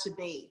how to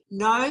be.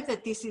 Know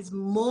that this is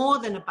more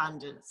than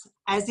abundance,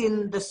 as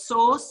in the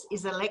source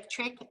is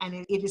electric and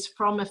it is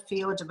from a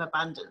field of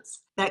abundance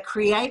that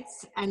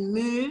creates and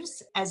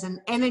moves as an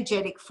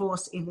energetic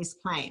force in this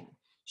plane.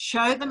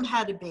 Show them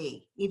how to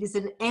be. It is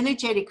an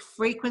energetic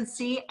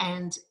frequency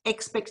and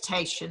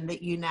expectation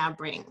that you now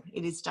bring.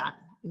 It is done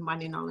in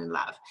One in All in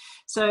Love.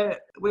 So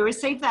we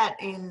received that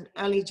in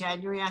early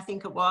January, I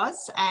think it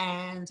was.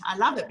 And I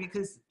love it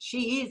because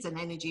she is an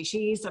energy.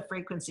 She is a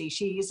frequency.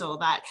 She is all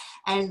that.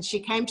 And she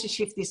came to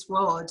shift this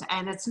world.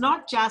 And it's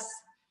not just,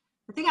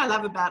 the thing I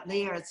love about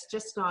Leah,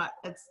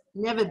 it's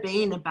never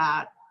been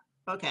about,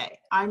 okay,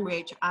 I'm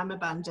rich, I'm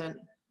abundant,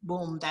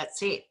 boom,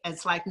 that's it.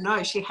 It's like,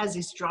 no, she has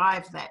this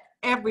drive that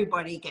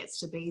everybody gets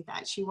to be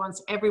that. She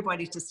wants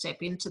everybody to step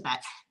into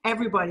that,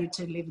 everybody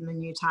to live in the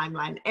new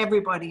timeline,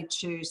 everybody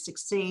to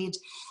succeed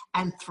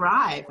and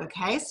thrive.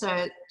 Okay,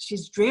 so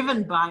she's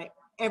driven by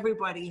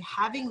everybody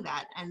having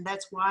that, and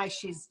that's why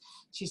she's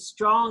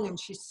strong and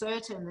she's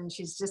certain, and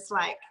she's just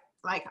like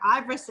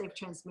I've received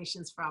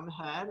transmissions from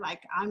her.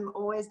 Like, I'm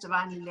always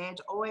divinely led,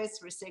 always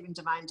receiving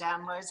divine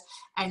downloads,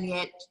 and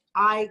yet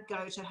I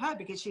go to her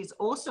because she's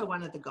also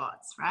one of the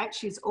gods, right?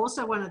 She's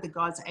also one of the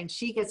gods, and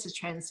she gets to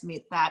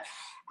transmit that.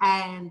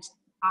 And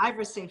I've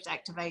received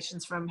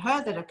activations from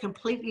her that have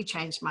completely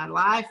changed my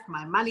life,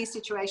 my money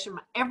situation,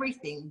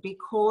 everything,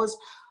 because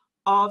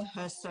of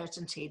her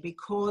certainty,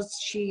 because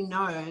she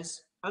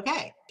knows.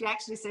 Okay, she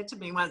actually said to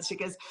me once, she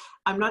goes,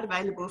 I'm not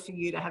available for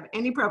you to have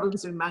any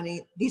problems with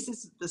money. This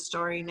is the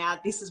story now.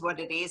 This is what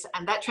it is.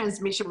 And that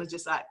transmission was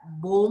just like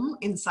boom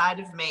inside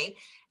of me.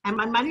 And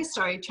my money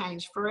story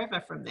changed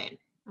forever from then.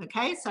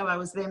 Okay, so I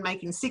was then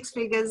making 6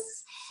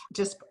 figures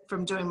just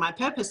from doing my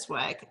purpose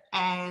work.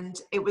 And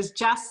it was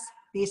just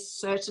this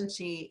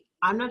certainty.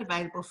 I'm not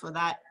available for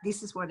that.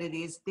 This is what it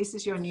is. This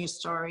is your new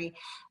story.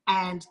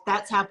 And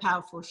that's how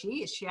powerful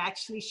she is. She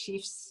actually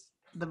shifts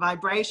the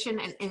vibration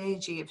and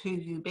energy of who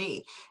you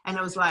be. And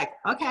I was like,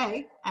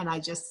 okay. And I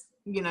just,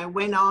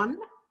 went on,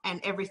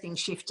 and everything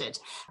shifted.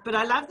 But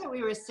I love that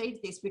we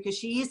received this, because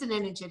she is an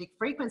energetic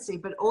frequency,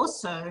 but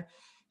also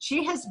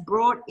she has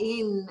brought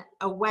in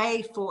a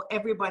way for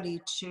everybody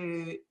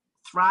to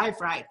thrive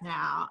right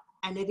now.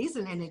 And it is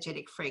an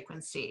energetic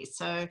frequency.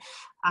 So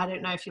I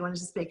don't know if you wanted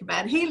to speak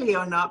about Healy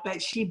or not,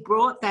 but she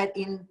brought that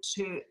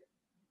into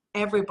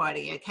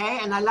everybody. Okay,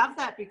 and I love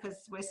that, because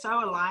we're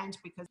so aligned,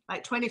 because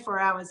like 24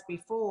 hours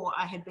before,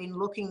 I had been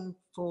looking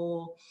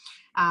for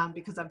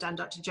because I've done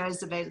Dr.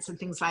 Joe's events and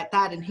things like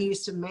that, and he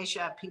used to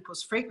measure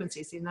people's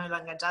frequencies. He no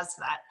longer does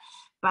that,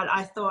 but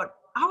I thought,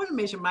 I want to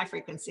measure my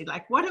frequency.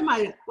 Like, what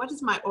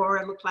does my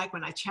aura look like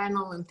when I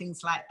channel and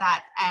things like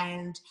that?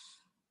 And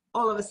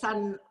all of a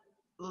sudden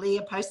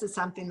Leah posted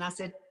something, and I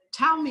said,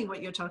 tell me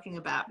what you're talking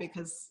about,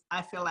 because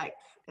I feel like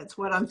it's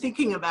what I'm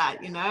thinking about,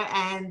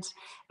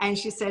 and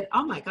she said,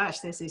 oh my gosh,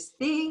 there's this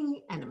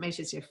thing, and it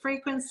measures your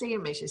frequency,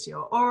 it measures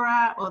your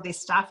aura, all this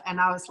stuff. And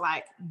I was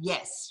like,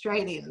 yes,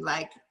 straight in,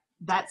 like,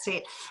 that's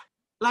it.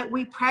 Like,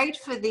 we prayed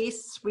for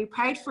this, we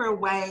prayed for a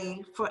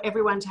way for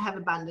everyone to have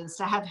abundance,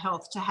 to have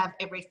health, to have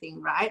everything,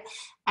 right?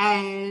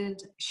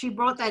 And she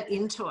brought that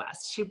into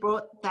us. She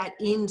brought that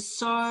in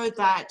so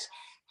that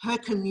her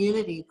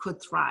community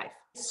could thrive,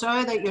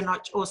 so that you're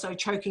not also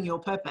choking your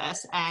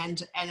purpose,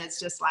 and it's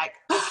just like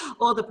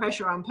all the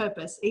pressure on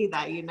purpose either,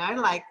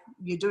 like,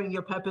 you're doing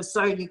your purpose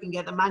so you can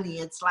get the money.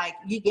 It's like,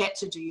 you get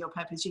to do your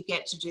purpose, you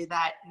get to do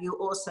that, you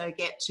also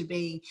get to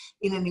be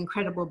in an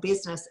incredible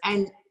business.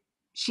 And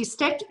she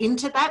stepped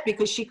into that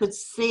because she could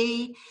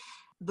see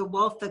the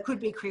wealth that could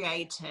be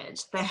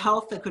created, the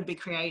health that could be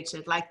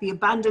created, like the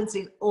abundance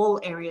in all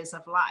areas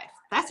of life.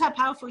 That's how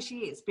powerful she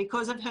is.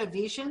 Because of her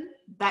vision,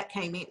 that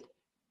came in.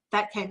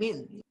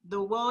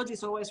 The world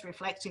is always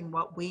reflecting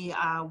what we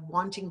are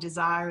wanting,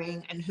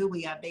 desiring, and who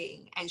we are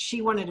being. And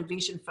she wanted a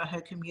vision for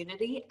her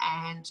community,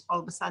 and all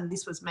of a sudden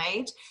this was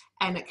made,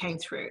 and it came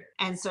through.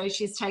 And so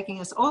she's taking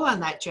us all on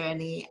that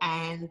journey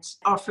and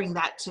offering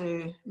that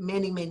to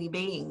many, many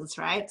beings,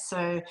 right?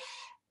 So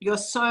you're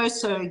so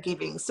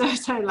giving, so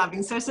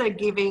loving, so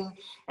giving.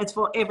 It's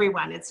for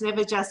everyone. It's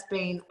never just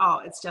been,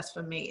 oh, it's just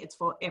for me. It's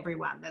for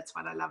everyone. That's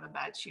what I love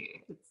about you.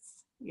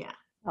 Yeah.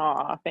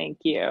 Oh, thank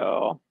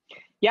you.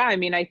 Yeah, I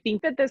mean, I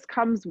think that this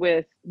comes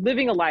with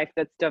living a life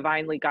that's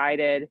divinely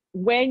guided.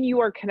 When you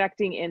are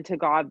connecting into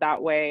God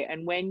that way,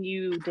 and when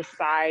you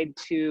decide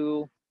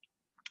to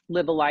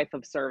live a life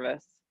of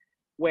service,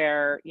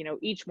 where,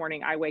 each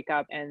morning I wake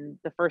up and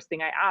the first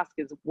thing I ask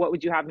is, what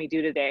would you have me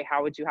do today?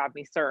 How would you have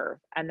me serve?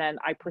 And then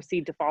I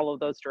proceed to follow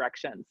those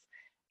directions.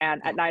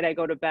 And at night I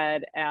go to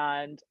bed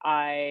and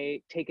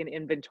I take an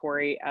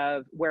inventory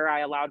of where I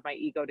allowed my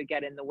ego to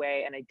get in the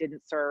way and I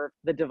didn't serve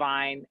the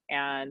divine,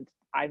 and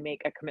I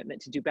make a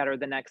commitment to do better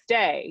the next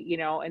day,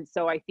 And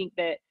so I think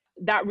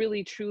that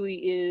really truly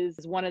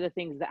is one of the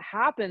things that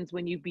happens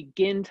when you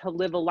begin to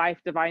live a life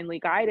divinely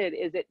guided,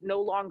 is it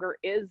no longer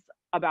is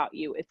about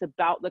you. It's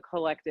about the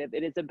collective.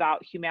 It is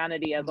about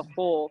humanity as a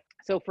whole.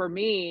 So for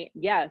me,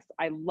 yes,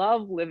 I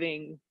love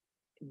living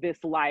this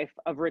life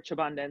of rich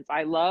abundance.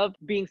 I love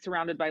being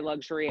surrounded by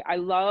luxury. I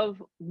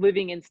love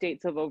living in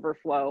states of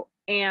overflow.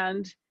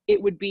 And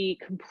it would be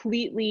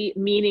completely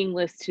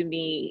meaningless to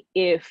me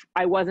if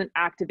I wasn't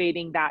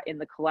activating that in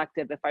the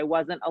collective, if I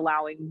wasn't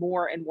allowing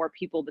more and more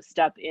people to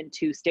step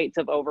into states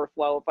of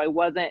overflow, if I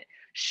wasn't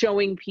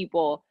showing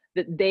people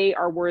that they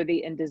are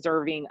worthy and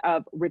deserving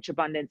of rich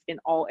abundance in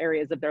all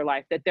areas of their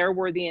life, that they're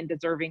worthy and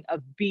deserving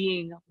of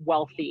being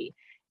wealthy.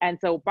 And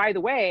so, by the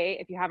way,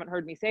 if you haven't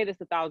heard me say this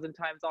 1,000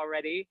 times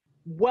already,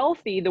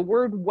 wealthy, the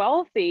word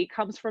wealthy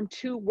comes from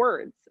 2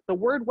 words. The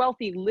word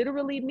wealthy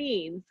literally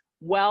means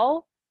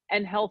well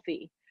and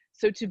healthy.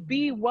 So to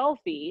be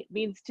wealthy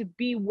means to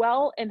be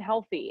well and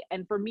healthy.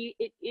 And for me,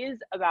 it is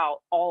about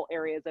all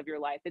areas of your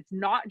life. It's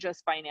not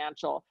just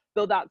financial,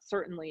 though that's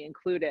certainly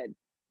included.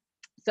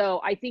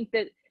 So I think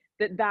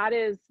that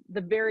is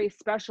the very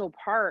special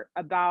part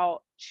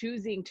about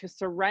choosing to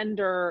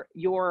surrender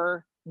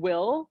your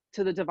will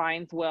to the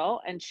divine's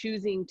will and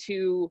choosing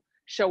to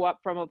show up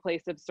from a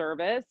place of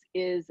service,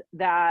 is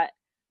that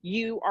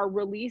you are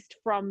released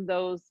from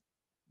those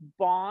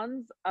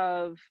bonds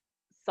of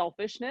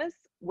selfishness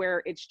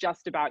where it's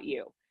just about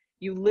you.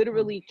 You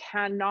literally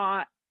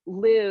cannot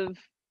live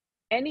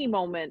any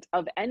moment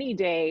of any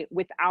day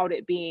without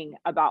it being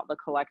about the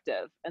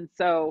collective. And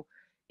so,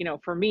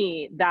 for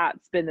me,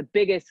 that's been the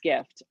biggest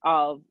gift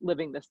of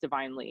living this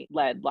divinely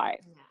led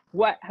life.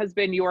 What has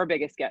been your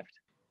biggest gift?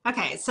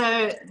 Okay,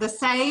 so the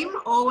same,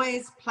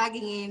 always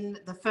plugging in.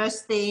 The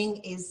first thing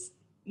is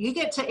you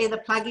get to either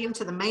plug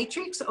into the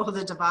matrix or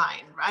the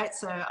divine, right?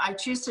 So I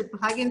choose to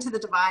plug into the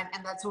divine,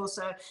 and that's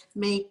also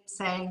me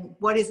saying,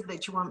 what is it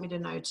that you want me to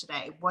know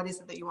today? What is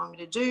it that you want me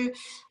to do?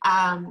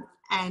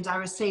 And I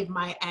receive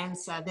my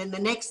answer. Then the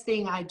next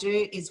thing I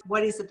do is,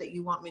 what is it that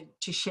you want me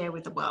to share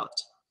with the world?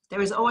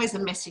 There is always a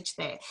message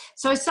there.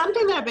 So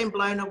something that I've been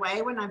blown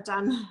away when I've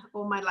done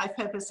all my life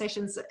purpose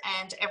sessions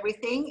and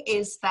everything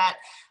is that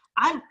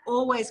I'm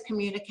always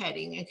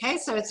communicating, okay?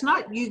 So it's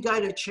not you go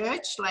to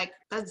church, like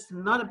that's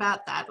not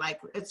about that.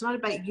 Like it's not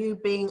about you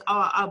being,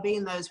 oh, I'll be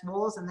in those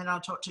walls and then I'll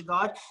talk to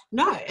God.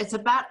 No, it's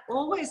about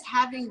always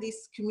having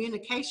this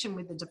communication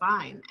with the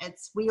divine.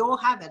 We all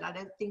have it. I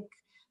don't think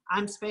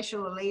I'm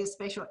special or Leah's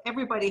special.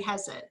 Everybody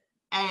has it.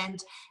 And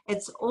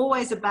it's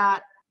always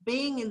about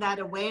being in that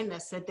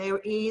awareness that there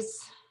is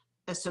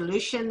a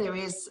solution, there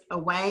is a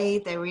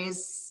way, there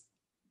is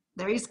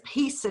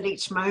peace at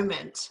each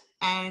moment,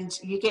 and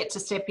you get to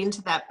step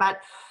into that.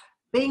 But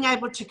being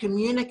able to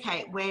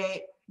communicate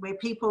where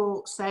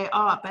people say,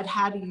 oh, but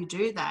how do you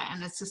do that?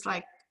 And it's just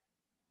like,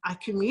 I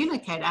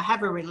communicate, I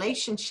have a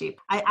relationship,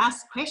 I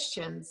ask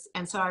questions,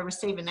 and so I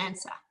receive an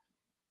answer.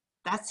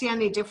 That's the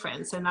only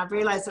difference. And I've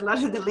realized a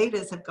lot of the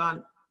leaders have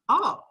gone,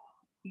 oh,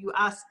 you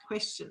ask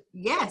questions.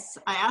 Yes,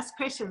 I ask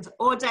questions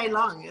all day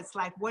long. It's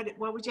like, what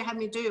would you have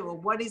me do? Or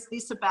what is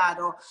this about?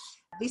 Or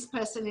this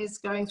person is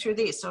going through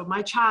this, or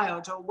my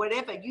child, or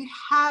whatever. You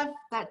have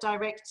that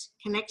direct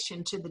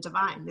connection to the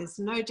divine. There's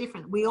no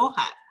different. We all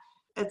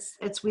have.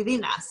 It's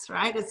within us,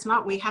 right? It's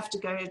not we have to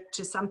go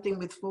to something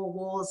with four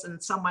walls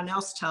and someone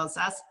else tells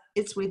us.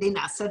 It's within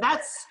us. So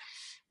that's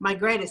my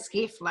greatest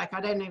gift. Like,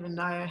 I don't even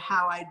know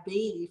how I'd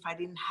be if I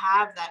didn't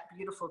have that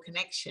beautiful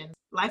connection.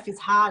 Life is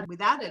hard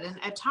without it. And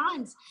at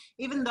times,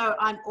 even though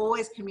I'm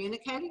always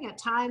communicating, at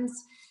times,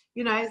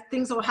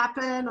 things will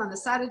happen on a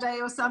Saturday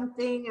or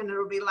something, and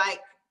it'll be like,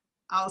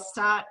 I'll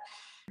start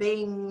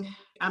being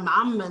a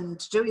mum and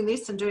doing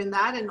this and doing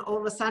that. And all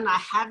of a sudden I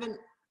haven't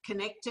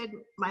connected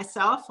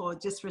myself or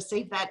just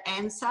received that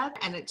answer,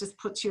 and it just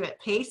puts you at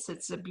peace.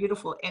 It's a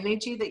beautiful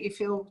energy that you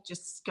feel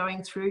just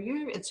going through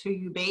you. It's who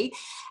you be.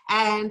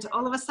 And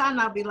all of a sudden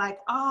I'll be like,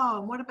 oh,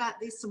 and what about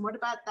this and what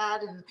about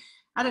that? And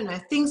I don't know,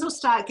 things will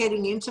start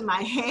getting into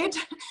my head,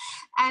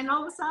 and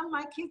all of a sudden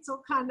my kids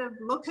will kind of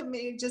look at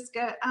me and just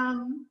go,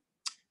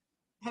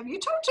 have you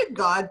talked to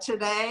God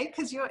today?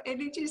 Because your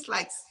energy is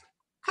like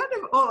kind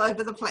of all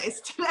over the place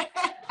today.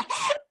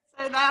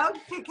 So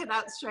they'll pick it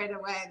up straight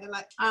away. They're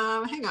like,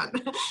 hang on,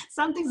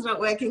 something's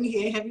not working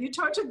here. Have you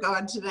talked to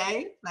God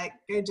today? Like,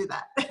 go do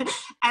that.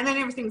 And then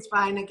everything's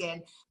fine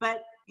again.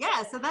 But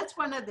yeah, so that's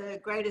one of the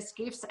greatest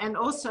gifts, and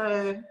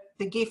also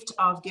the gift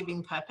of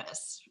giving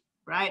purpose,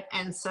 right?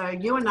 And so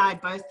you and I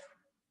both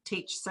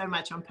teach so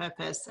much on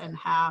purpose and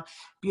how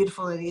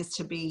beautiful it is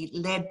to be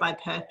led by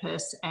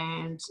purpose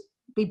and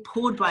be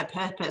pulled by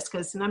purpose,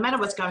 because no matter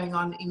what's going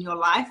on in your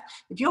life,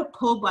 if you're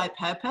pulled by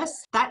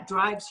purpose, that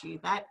drives you,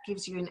 that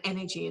gives you an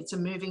energy. It's a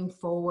moving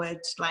forward,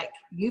 like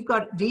you've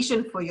got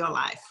vision for your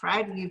life,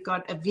 right? You've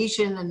got a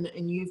vision,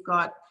 and you've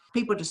got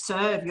people to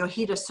serve. You're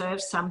here to serve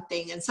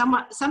something. And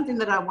something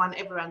that I want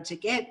everyone to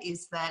get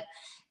is that,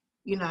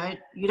 you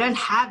don't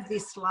have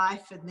this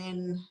life and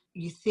then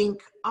you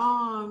think,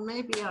 oh,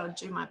 maybe I'll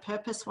do my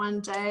purpose one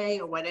day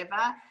or whatever.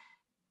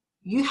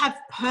 You have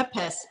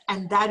purpose,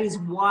 and that is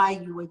why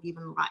you were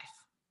given life.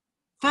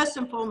 First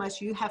and foremost,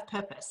 you have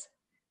purpose.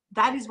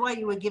 That is why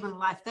you were given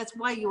life. That's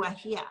why you are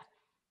here.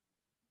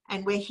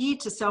 And we're here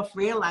to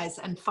self-realize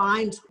and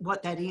find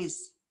what that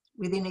is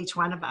within each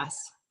one of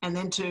us, and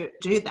then to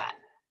do that,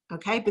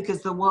 okay?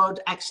 Because the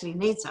world actually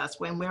needs us.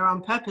 When we're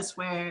on purpose,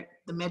 we're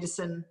the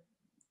medicine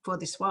for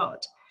this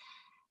world.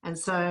 And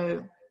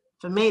so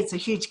for me, it's a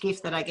huge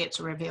gift that I get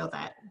to reveal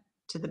that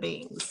to the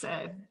beings.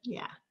 So,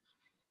 yeah.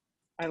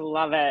 I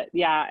love it.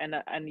 Yeah. And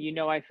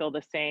I feel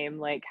the same,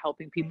 like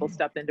helping people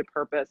step into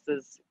purpose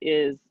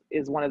is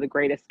one of the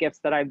greatest gifts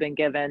that I've been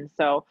given.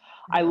 So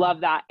I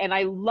love that. And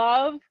I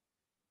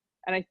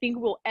think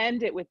we'll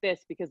end it with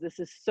this, because this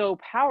is so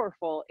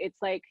powerful.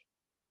 It's like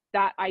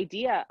that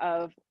idea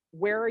of,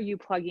 where are you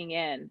plugging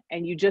in?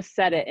 And you just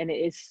said it, and it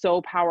is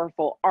so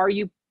powerful. Are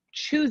you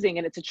choosing?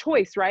 And it's a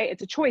choice, right?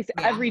 It's a choice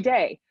every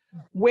day.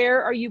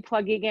 Where are you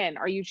plugging in?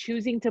 Are you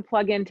choosing to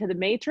plug into the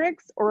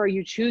matrix, or are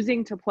you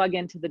choosing to plug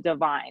into the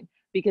divine?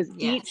 Because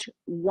each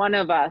one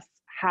of us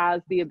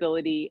has the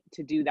ability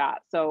to do that.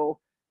 So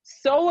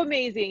so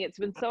amazing. It's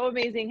been so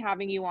amazing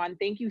having you on.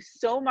 Thank you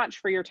so much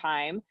for your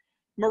time.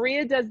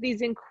 Maria does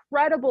these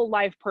incredible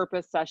life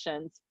purpose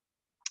sessions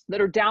that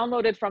are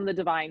downloaded from the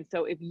divine.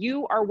 So if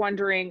you are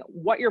wondering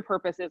what your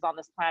purpose is on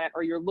this planet,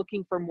 or you're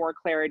looking for more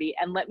clarity,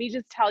 and let me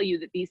just tell you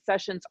that these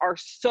sessions are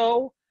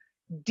so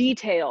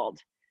detailed.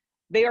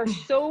 They are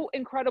so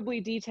incredibly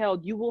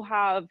detailed. You will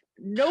have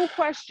no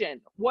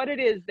question what it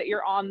is that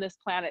you're on this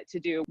planet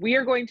to do. We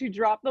are going to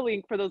drop the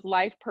link for those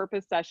life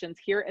purpose sessions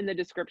here in the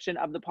description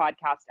of the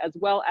podcast, as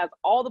well as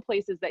all the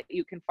places that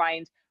you can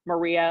find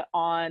Maria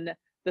on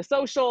the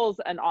socials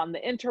and on the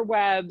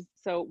interwebs.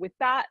 So with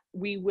that,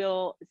 we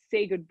will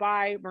say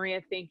goodbye.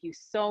 Maria, thank you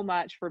so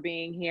much for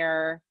being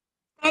here.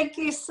 Thank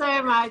you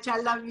so much. I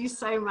love you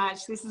so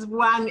much. This is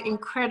one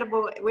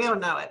incredible, we all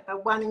know it,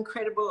 but one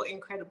incredible,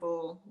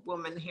 incredible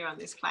woman here on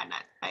this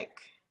planet. Like,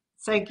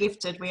 so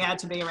gifted we are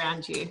to be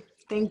around you.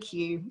 Thank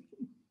you.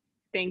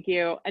 Thank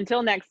you.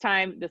 Until next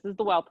time, this is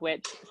the Wealth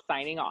Witch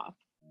signing off.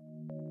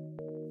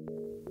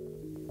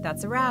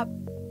 That's a wrap.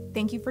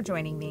 Thank you for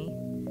joining me.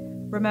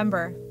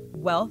 Remember,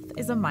 wealth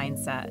is a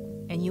mindset,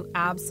 and you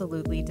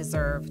absolutely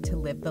deserve to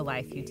live the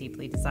life you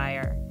deeply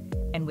desire.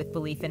 And with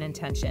belief and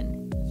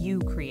intention, you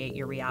create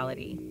your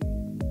reality.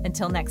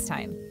 Until next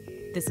time,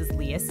 this is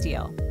Leah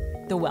Steele,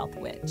 the Wealth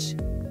Witch.